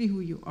it's really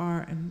who you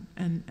are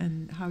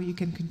and how you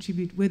can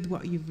contribute with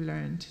what you've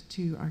learned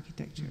to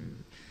architecture.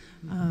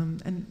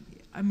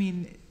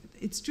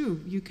 It's true.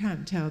 You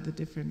can't tell the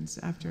difference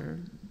after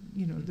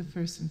the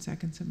first and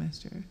second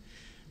semester.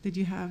 Did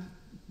you have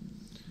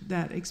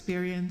that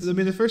experience?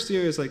 The first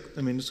year is just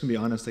gonna be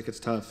honest, it's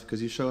tough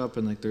because you show up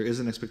and there is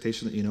an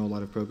expectation that you know a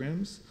lot of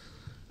programs,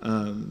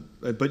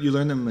 but you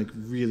learn them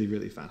really,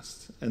 really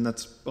fast, and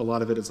that's a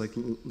lot of it is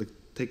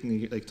talking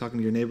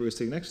to your neighbor who's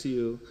sitting next to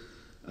you,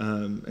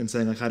 and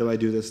saying how do I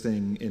do this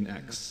thing in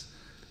X,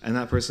 and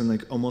that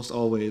person almost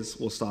always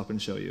will stop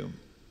and show you,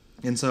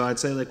 and so I'd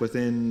say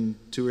within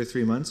 2 or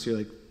 3 months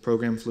you're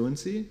program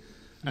fluency.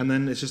 And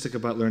then it's just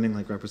about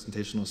learning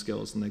representational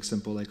skills and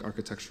simple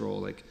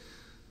architectural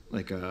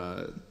I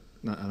don't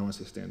want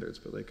to say standards,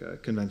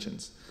 but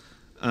conventions.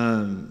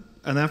 And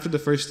after the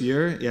first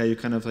year, you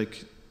kind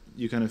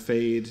of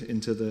fade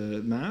into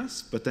the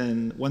mass. But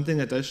then one thing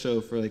that does show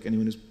for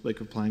anyone who's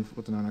applying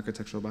with a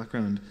non-architectural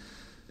background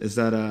is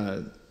that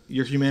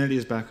your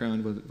humanities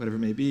background, whatever it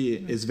may be,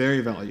 is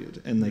very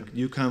valued. And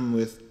you come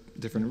with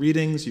different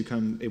readings, you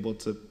come able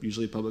to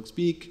usually public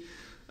speak.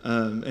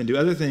 And do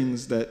other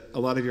things that a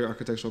lot of your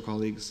architectural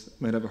colleagues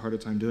might have a harder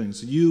time doing.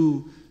 So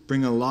you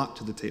bring a lot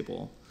to the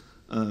table.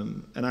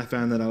 And I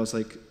found that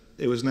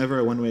it was never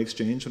a one-way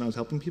exchange when I was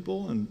helping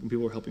people, and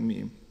people were helping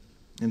me.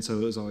 And so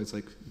it was always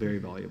very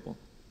valuable.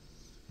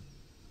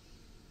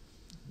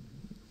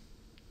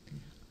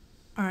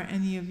 Are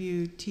any of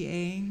you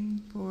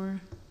TAing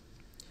for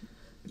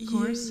a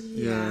course?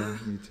 Yeah,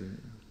 me too.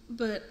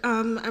 But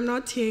I'm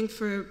not TAing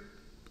for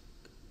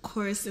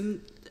course, and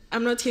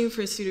I'm not TAing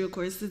for a studio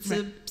course. It's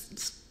a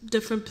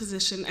different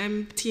position.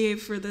 I'm TA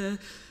for the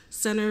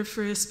Center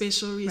for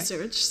Spatial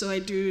Research, so I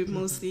do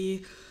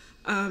mostly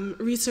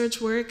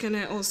research work, and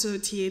I also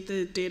TA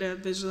the data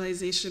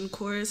visualization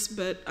course,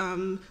 but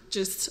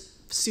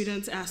just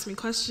students ask me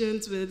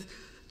questions with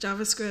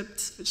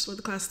JavaScript, which is what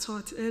the class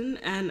taught in,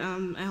 and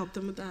I help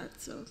them with that.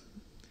 So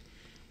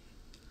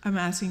I'm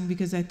asking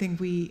because I think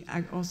we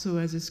also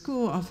as a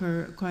school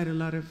offer quite a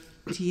lot of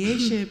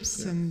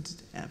TA-ships, and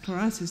for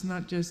us it's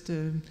not just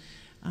a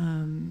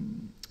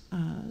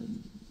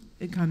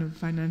kind of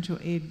financial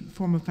aid,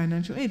 form of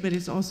financial aid, but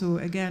it's also,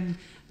 again,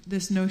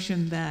 this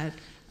notion that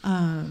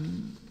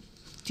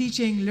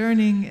teaching,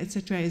 learning,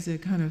 etc. is a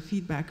kind of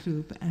feedback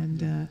loop,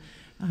 and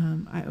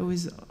I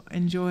always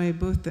enjoy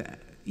both the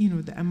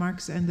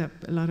MArCs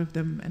a lot of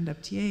them end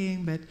up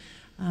TAing, but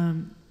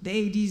the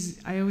ADs,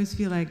 I always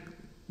feel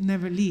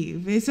never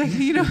leave. It's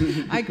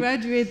I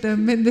graduate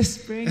them in the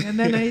spring, and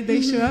then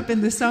they show up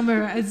in the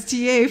summer as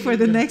TA for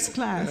the next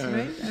class,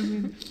 right?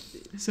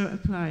 So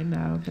apply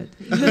now, but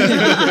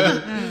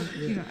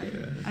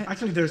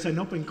actually, there's an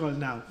open call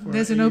now.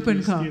 There's an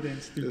open call.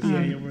 Students to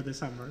TA over the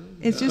summer.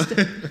 It's just.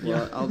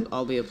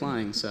 I'll be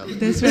applying. So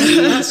that's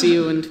right. See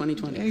you in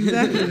 2020.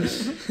 Exactly.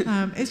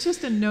 It's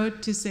just a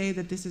note to say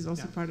that this is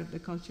also part of the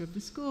culture of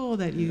the school.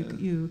 That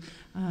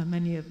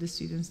many of the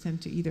students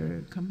tend to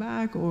either come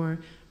back or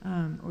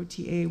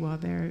TA while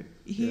they're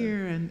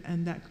here,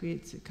 and that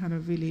creates a kind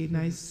of really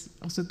nice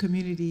also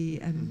community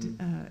and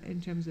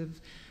in terms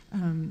of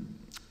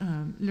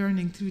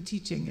learning through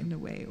teaching in a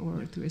way,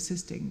 or through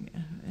assisting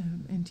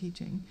in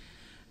teaching.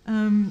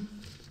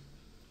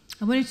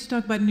 I wanted to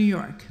talk about New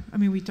York.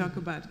 We talk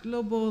about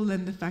global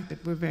and the fact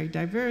that we're very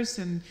diverse,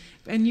 and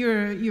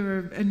you're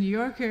a New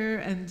Yorker,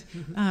 and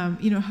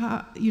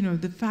how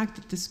the fact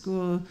that the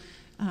school,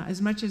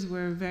 as much as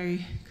we're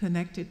very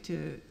connected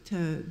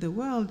to the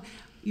world,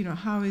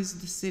 how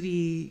is the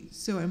city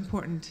so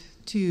important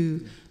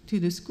to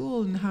the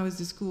school, and how is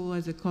the school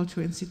as a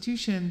cultural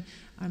institution?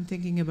 I'm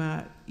thinking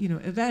about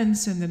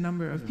events and the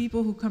number of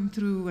people who come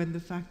through, and the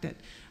fact that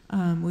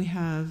we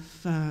have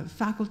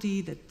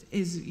faculty that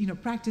is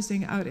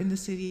practicing out in the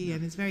city,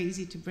 and it's very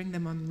easy to bring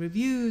them on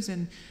reviews,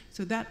 and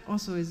so that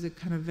also is a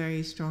kind of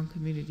very strong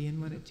community.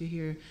 And wanted to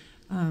hear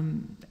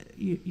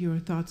your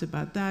thoughts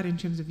about that in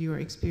terms of your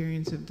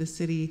experience of the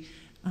city,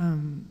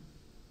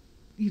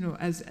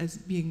 as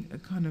being a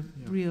kind of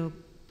real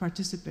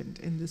participant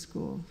in the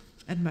school,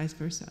 and vice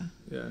versa.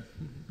 Yeah,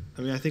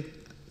 I think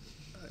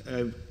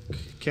I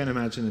can't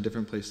imagine a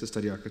different place to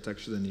study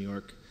architecture than New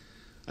York.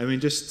 I mean,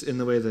 just in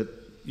the way that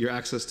your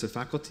access to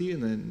faculty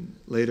and then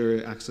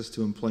later access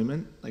to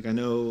employment. Like I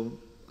know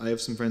I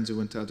have some friends who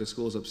went to other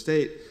schools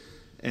upstate,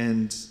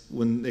 and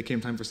when it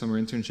came time for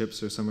summer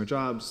internships or summer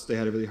jobs, they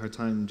had a really hard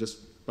time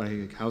just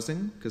buying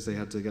housing because they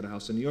had to get a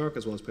house in New York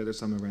as well as pay their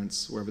summer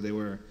rents wherever they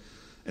were.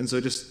 And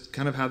so just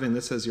kind of having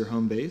this as your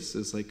home base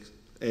is like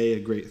a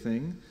great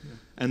thing. Yeah.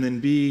 And then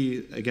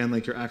B, again,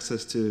 like your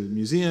access to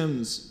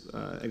museums,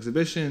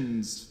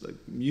 exhibitions, like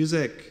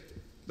music,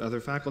 other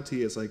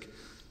faculty is like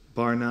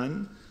bar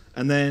none.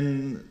 And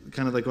then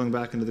kind of like going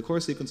back into the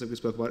course sequence like we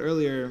spoke about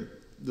earlier,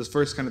 the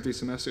first kind of 3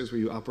 semesters where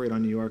you operate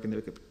on New York and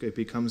it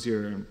becomes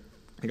your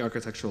like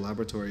architectural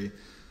laboratory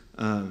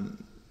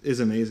is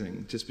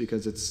amazing, just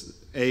because it's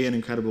an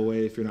incredible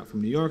way if you're not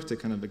from New York to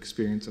kind of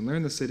experience and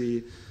learn the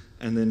city,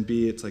 and then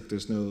B, it's like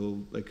there's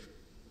no like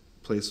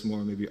place more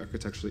maybe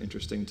architecturally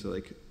interesting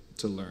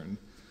to learn.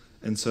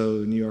 And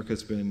so New York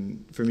has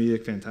been, for me,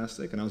 like,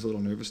 fantastic, and I was a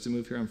little nervous to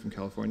move here. I'm from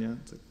California.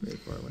 It's like very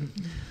far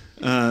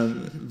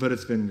away. But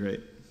it's been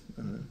great.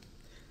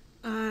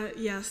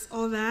 Yes,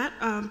 all that.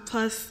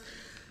 Plus,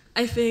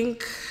 I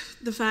think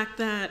the fact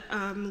that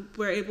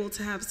we're able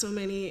to have so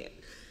many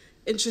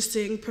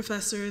interesting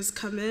professors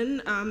come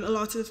in. A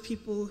lot of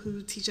people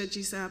who teach at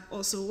GSAPP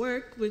also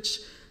work, which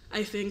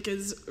I think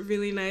is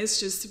really nice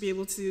just to be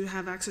able to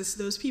have access to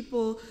those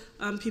people.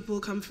 People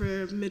come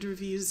for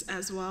mid-reviews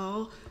as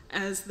well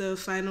as the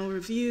final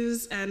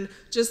reviews, and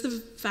just the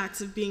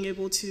fact of being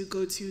able to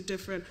go to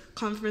different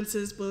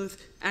conferences,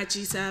 both at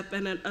GSAPP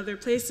and at other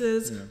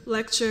places,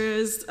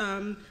 lectures,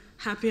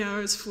 happy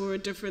hours for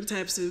different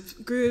types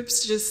of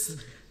groups.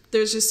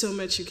 There's just so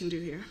much you can do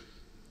here.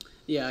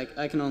 Yeah,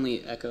 I can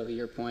only echo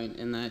your point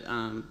in that,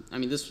 I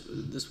mean,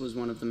 this was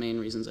one of the main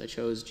reasons I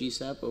chose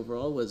GSAPP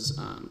overall was,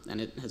 and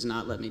it has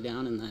not let me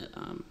down in that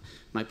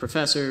my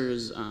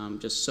professors,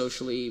 just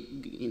socially,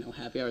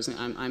 happy hours,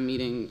 I'm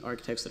meeting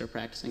architects that are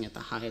practicing at the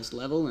highest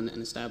level and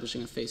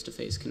establishing a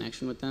face-to-face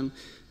connection with them,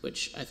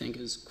 which I think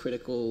is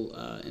critical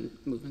in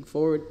moving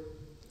forward.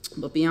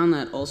 But beyond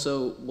that,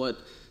 also what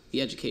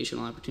the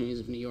educational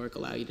opportunities of New York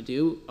allow you to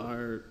do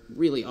are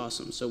really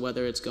awesome. So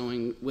whether it's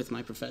going with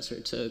my professor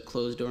to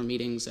closed-door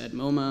meetings at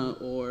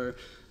MoMA or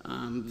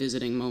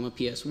visiting MoMA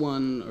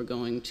PS1 or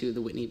going to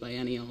the Whitney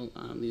Biennial,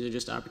 these are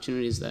just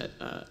opportunities that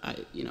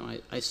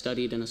I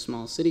studied in a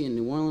small city in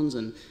New Orleans,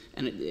 and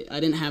I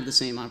didn't have the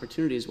same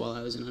opportunities while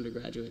I was an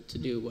undergraduate to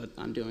do what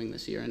I'm doing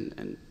this year.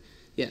 And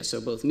yeah, so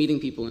both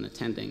meeting people and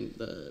attending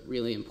the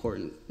really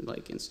important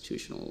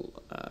institutional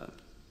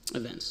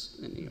events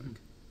in New York.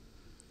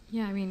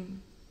 Yeah, I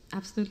mean,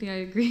 absolutely, I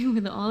agree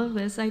with all of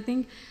this. I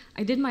think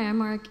I did my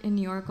MArch in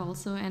New York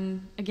also,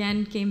 and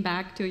again came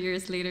back 2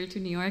 years later to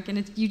New York. And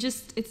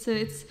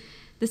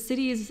the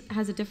city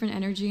has a different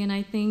energy, and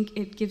I think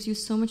it gives you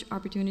so much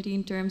opportunity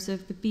in terms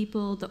of the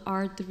people, the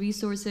art, the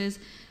resources,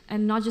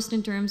 and not just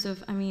in terms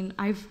of. I mean,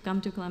 I've come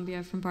to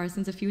Columbia from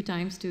Parsons a few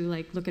times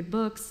to look at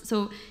books.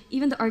 So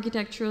even the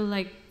architectural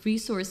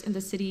resource in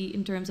the city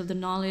in terms of the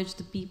knowledge,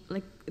 the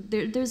people,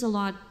 there's a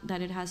lot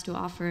that it has to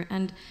offer,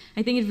 and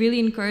I think it really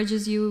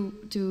encourages you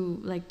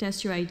to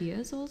test your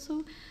ideas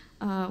also,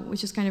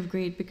 which is kind of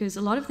great because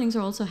a lot of things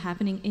are also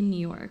happening in New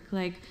York.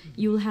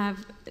 You'll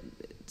have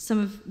some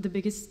of the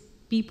biggest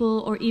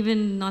people, or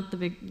even not the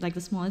big,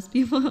 the smallest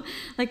people,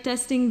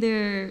 testing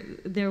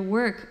their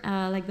work,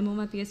 like the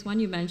MoMA PS1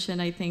 you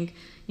mentioned, I think,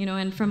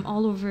 and from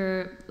all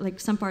over,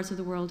 some parts of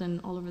the world and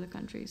all over the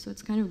country. So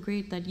it's kind of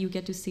great that you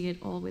get to see it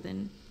all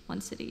within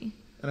one city.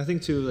 And I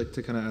think too,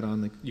 to kind of add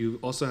on, you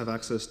also have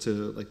access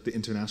to the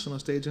international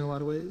stage in a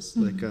lot of ways.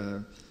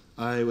 Mm-hmm.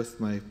 I, with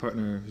my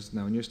partner, who's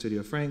now in your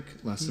studio, Frank,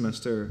 last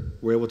semester,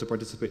 were able to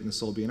participate in the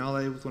Seoul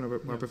Biennale with one of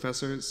our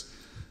professors.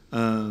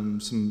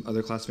 Some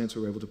other classmates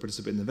were able to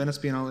participate in the Venice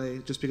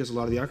Biennale, just because a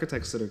lot of the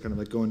architects that are kind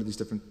of going to these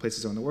different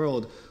places around the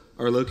world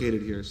are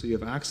located here. So you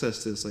have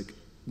access to this,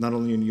 not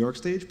only your New York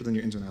stage, but then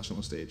your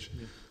international stage,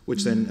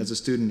 which then, as a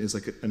student, is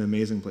an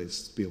amazing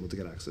place to be able to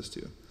get access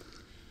to.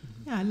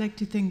 Yeah, I like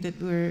to think that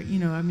we're,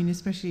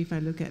 especially if I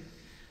look at,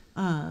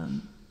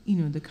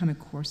 the kind of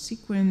course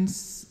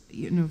sequence,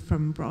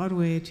 from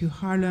Broadway to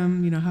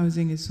Harlem,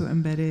 housing is so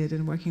embedded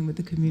and working with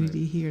the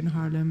community here in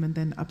Harlem, and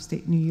then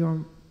upstate New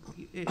York,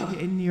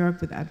 in New York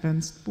with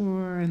Advanced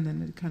 4, and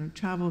then the kind of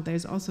travel.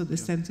 There's also the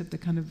sense of the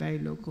kind of very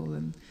local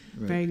and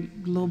very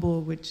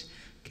global, which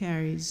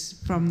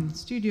carries from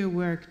studio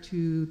work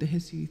to the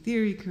history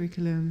theory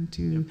curriculum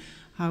to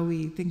how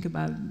we think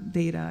about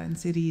data and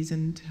cities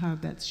and how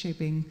that's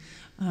shaping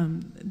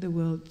the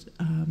world,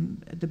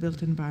 the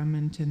built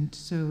environment. And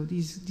so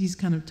these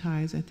kind of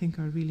ties, I think,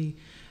 are really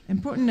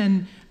important.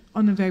 And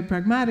on a very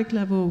pragmatic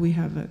level, we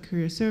have a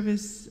career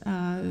service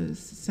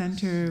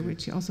center,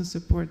 which also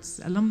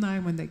supports alumni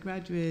when they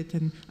graduate.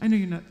 And I know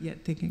you're not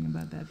yet thinking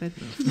about that, but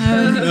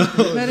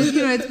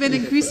it's been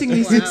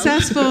increasingly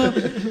successful.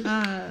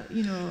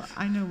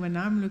 I know when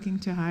I'm looking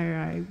to hire,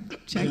 I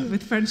check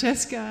with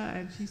Francesca,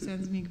 and she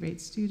sends me great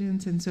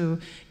students. And so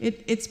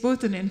it's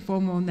both an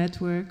informal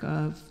network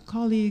of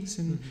colleagues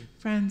and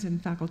friends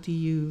and faculty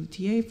you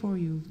TA for,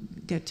 you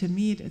get to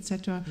meet,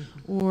 etc.,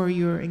 or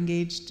you're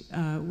engaged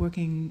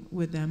working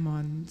with them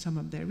on some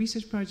of their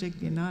research project,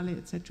 Biennale,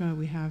 etc.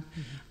 We have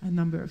a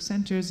number of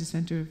centers, a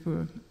Center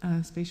for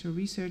Spatial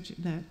Research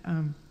that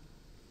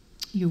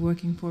you're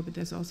working for, but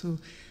there's also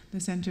the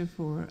Center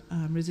for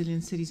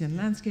Resilient Cities and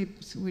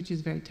Landscapes, which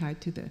is very tied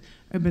to the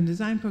urban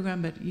design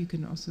program, but you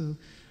can also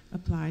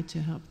apply to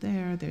help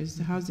there. There's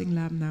the housing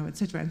lab now,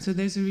 etc. And so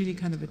there's a really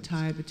kind of a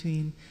tie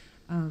between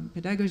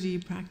pedagogy,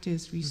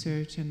 practice,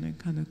 research, and a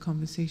kind of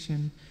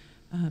conversation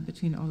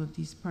between all of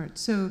these parts.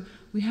 So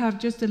we have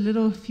just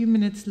a few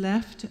minutes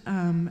left.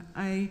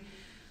 I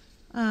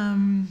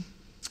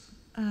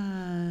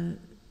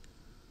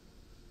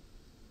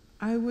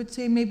would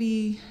say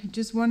maybe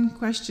just one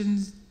question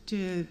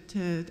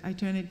I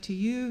turn it to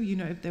you. You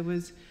know, if there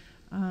was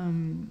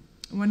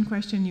one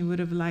question you would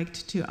have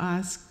liked to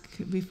ask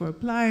before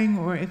applying,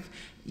 or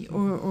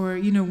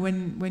you know,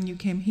 when you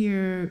came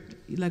here,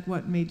 like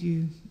what made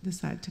you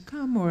decide to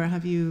come, or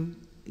have you,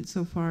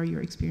 so far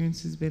your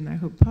experience has been, I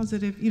hope,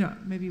 positive? You know,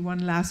 maybe one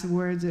last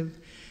words of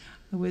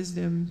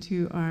wisdom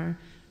to our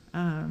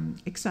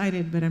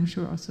excited, but I'm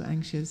sure also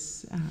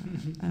anxious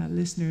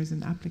listeners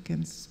and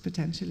applicants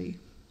potentially.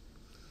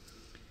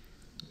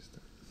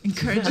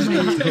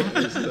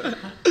 Encouragement.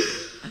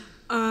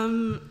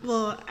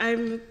 Well,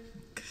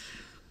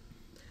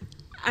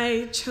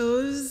 I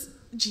chose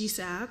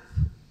GSAPP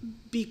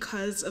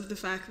because of the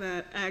fact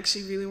that I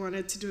actually really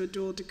wanted to do a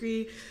dual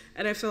degree,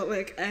 and I felt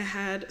like I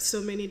had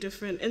so many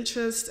different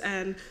interests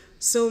and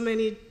so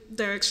many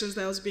directions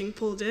that I was being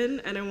pulled in,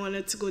 and I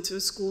wanted to go to a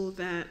school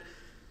that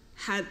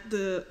had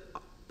the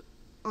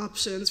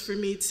options for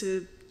me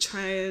to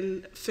try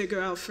and figure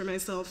out for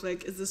myself,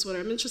 like, is this what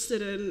I'm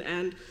interested in,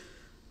 and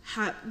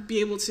be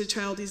able to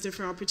try all these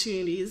different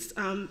opportunities.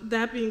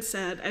 That being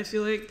said, I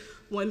feel like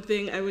one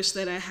thing I wish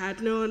that I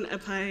had known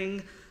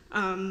applying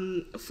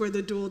for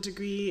the dual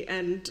degree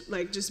and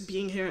like just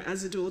being here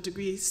as a dual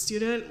degree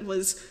student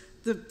was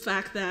the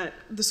fact that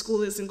the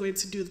school isn't going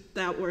to do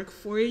that work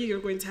for you.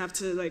 You're going to have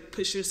to like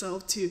push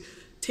yourself to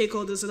take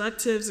all those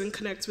electives and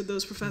connect with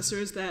those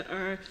professors that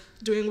are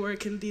doing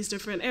work in these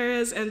different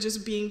areas, and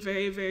just being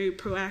very, very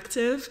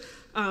proactive.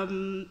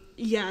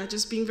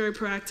 Just being very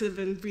proactive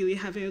and really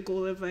having a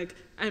goal of like,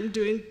 I'm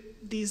doing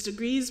these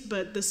degrees,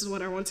 but this is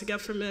what I want to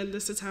get from it, and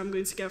this is how I'm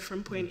going to get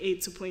from point A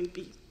to point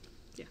B.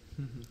 Yeah.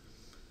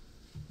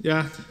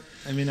 Yeah,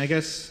 I mean, I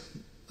guess,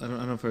 I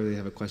don't know if I really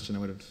have a question I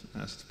would have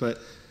asked, but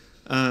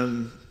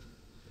when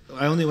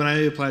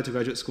I applied to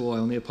graduate school, I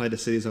only applied to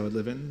cities I would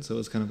live in, so it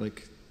was kind of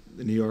like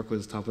New York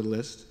was top of the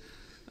list.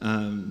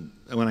 And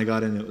when I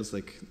got in, it was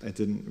like, I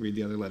didn't read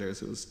the other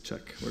letters, it was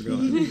check, we're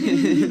going.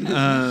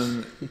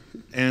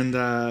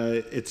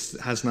 It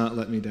has not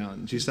let me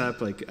down.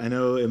 GSAPP, like, I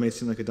know it may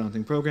seem like a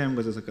daunting program,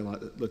 but there's like a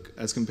lot, look,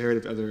 as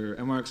compared to other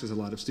MARCs, there's a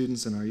lot of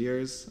students in our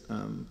years,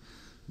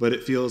 but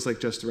it feels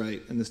like just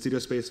right. And the studio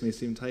space may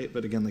seem tight,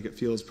 but again, like, it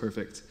feels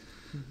perfect.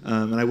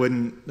 And I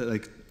wouldn't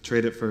like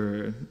trade it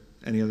for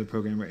any other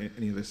program or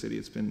any other city.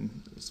 It's been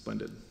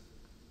splendid.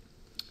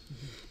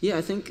 Yeah,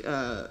 I think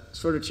I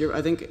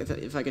think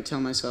if I could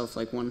tell myself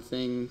like one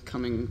thing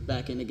coming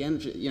back in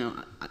again, you know,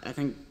 I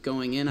think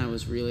going in I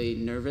was really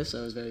nervous.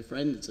 I was very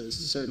frightened. It's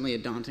certainly a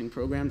daunting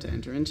program to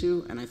enter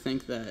into, and I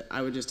think that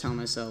I would just tell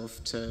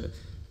myself to,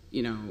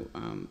 you know,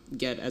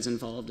 get as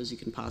involved as you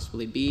can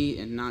possibly be,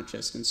 and not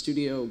just in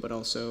studio, but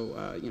also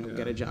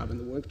get a job in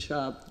the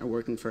workshop, or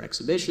working for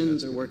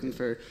exhibitions, or working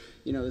for,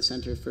 you know, the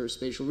Center for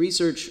Spatial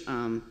Research,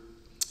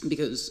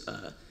 because.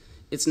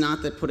 It's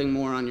not that putting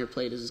more on your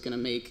plate is going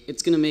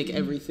to make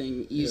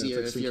everything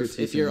easier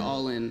if you're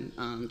all in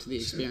to the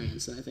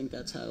experience, and I think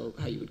that's how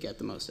you would get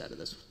the most out of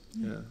this.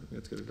 Yeah,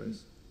 that's good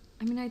advice.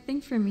 I mean, I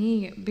think for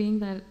me, being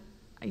that,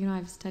 you know,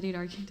 I've studied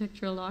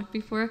architecture a lot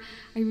before,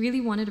 I really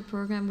wanted a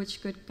program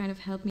which could kind of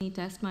help me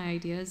test my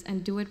ideas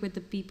and do it with the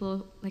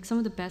people, like some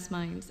of the best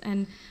minds.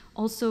 And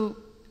also,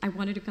 I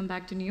wanted to come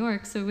back to New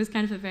York, so it was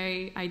kind of a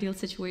very ideal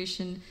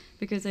situation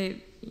because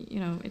it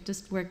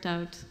just worked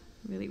out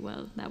really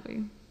well that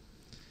way.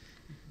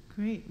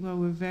 Great. Well,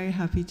 we're very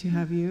happy to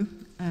have you,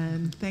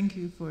 and thank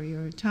you for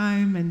your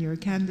time and your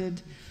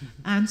candid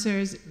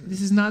answers. This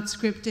is not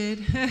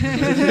scripted.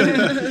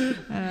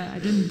 I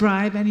didn't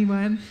bribe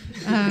anyone.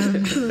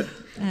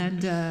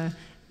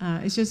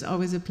 It's just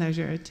always a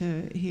pleasure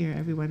to hear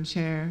everyone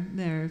share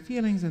their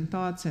feelings and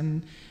thoughts,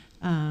 and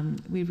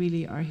we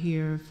really are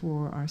here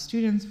for our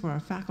students, for our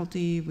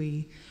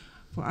faculty.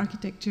 For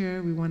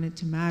architecture, we want it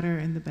to matter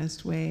in the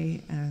best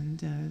way, and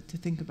to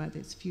think about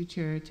its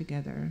future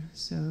together.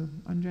 So,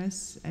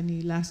 Andrés,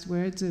 any last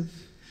words of?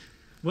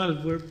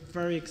 Well, we're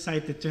very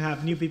excited to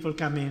have new people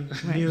come in,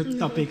 new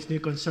topics, new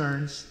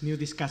concerns, new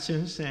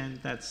discussions, and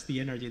that's the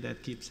energy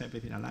that keeps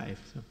everything alive.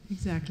 So.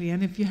 Exactly,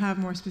 and if you have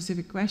more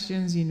specific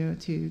questions, you know,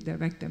 to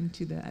direct them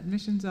to the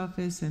admissions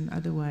office, and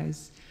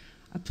otherwise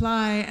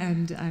apply,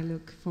 and I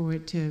look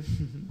forward to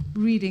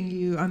reading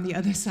you on the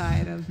other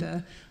side of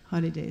the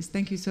holidays.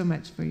 Thank you so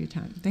much for your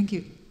time. Thank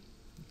you.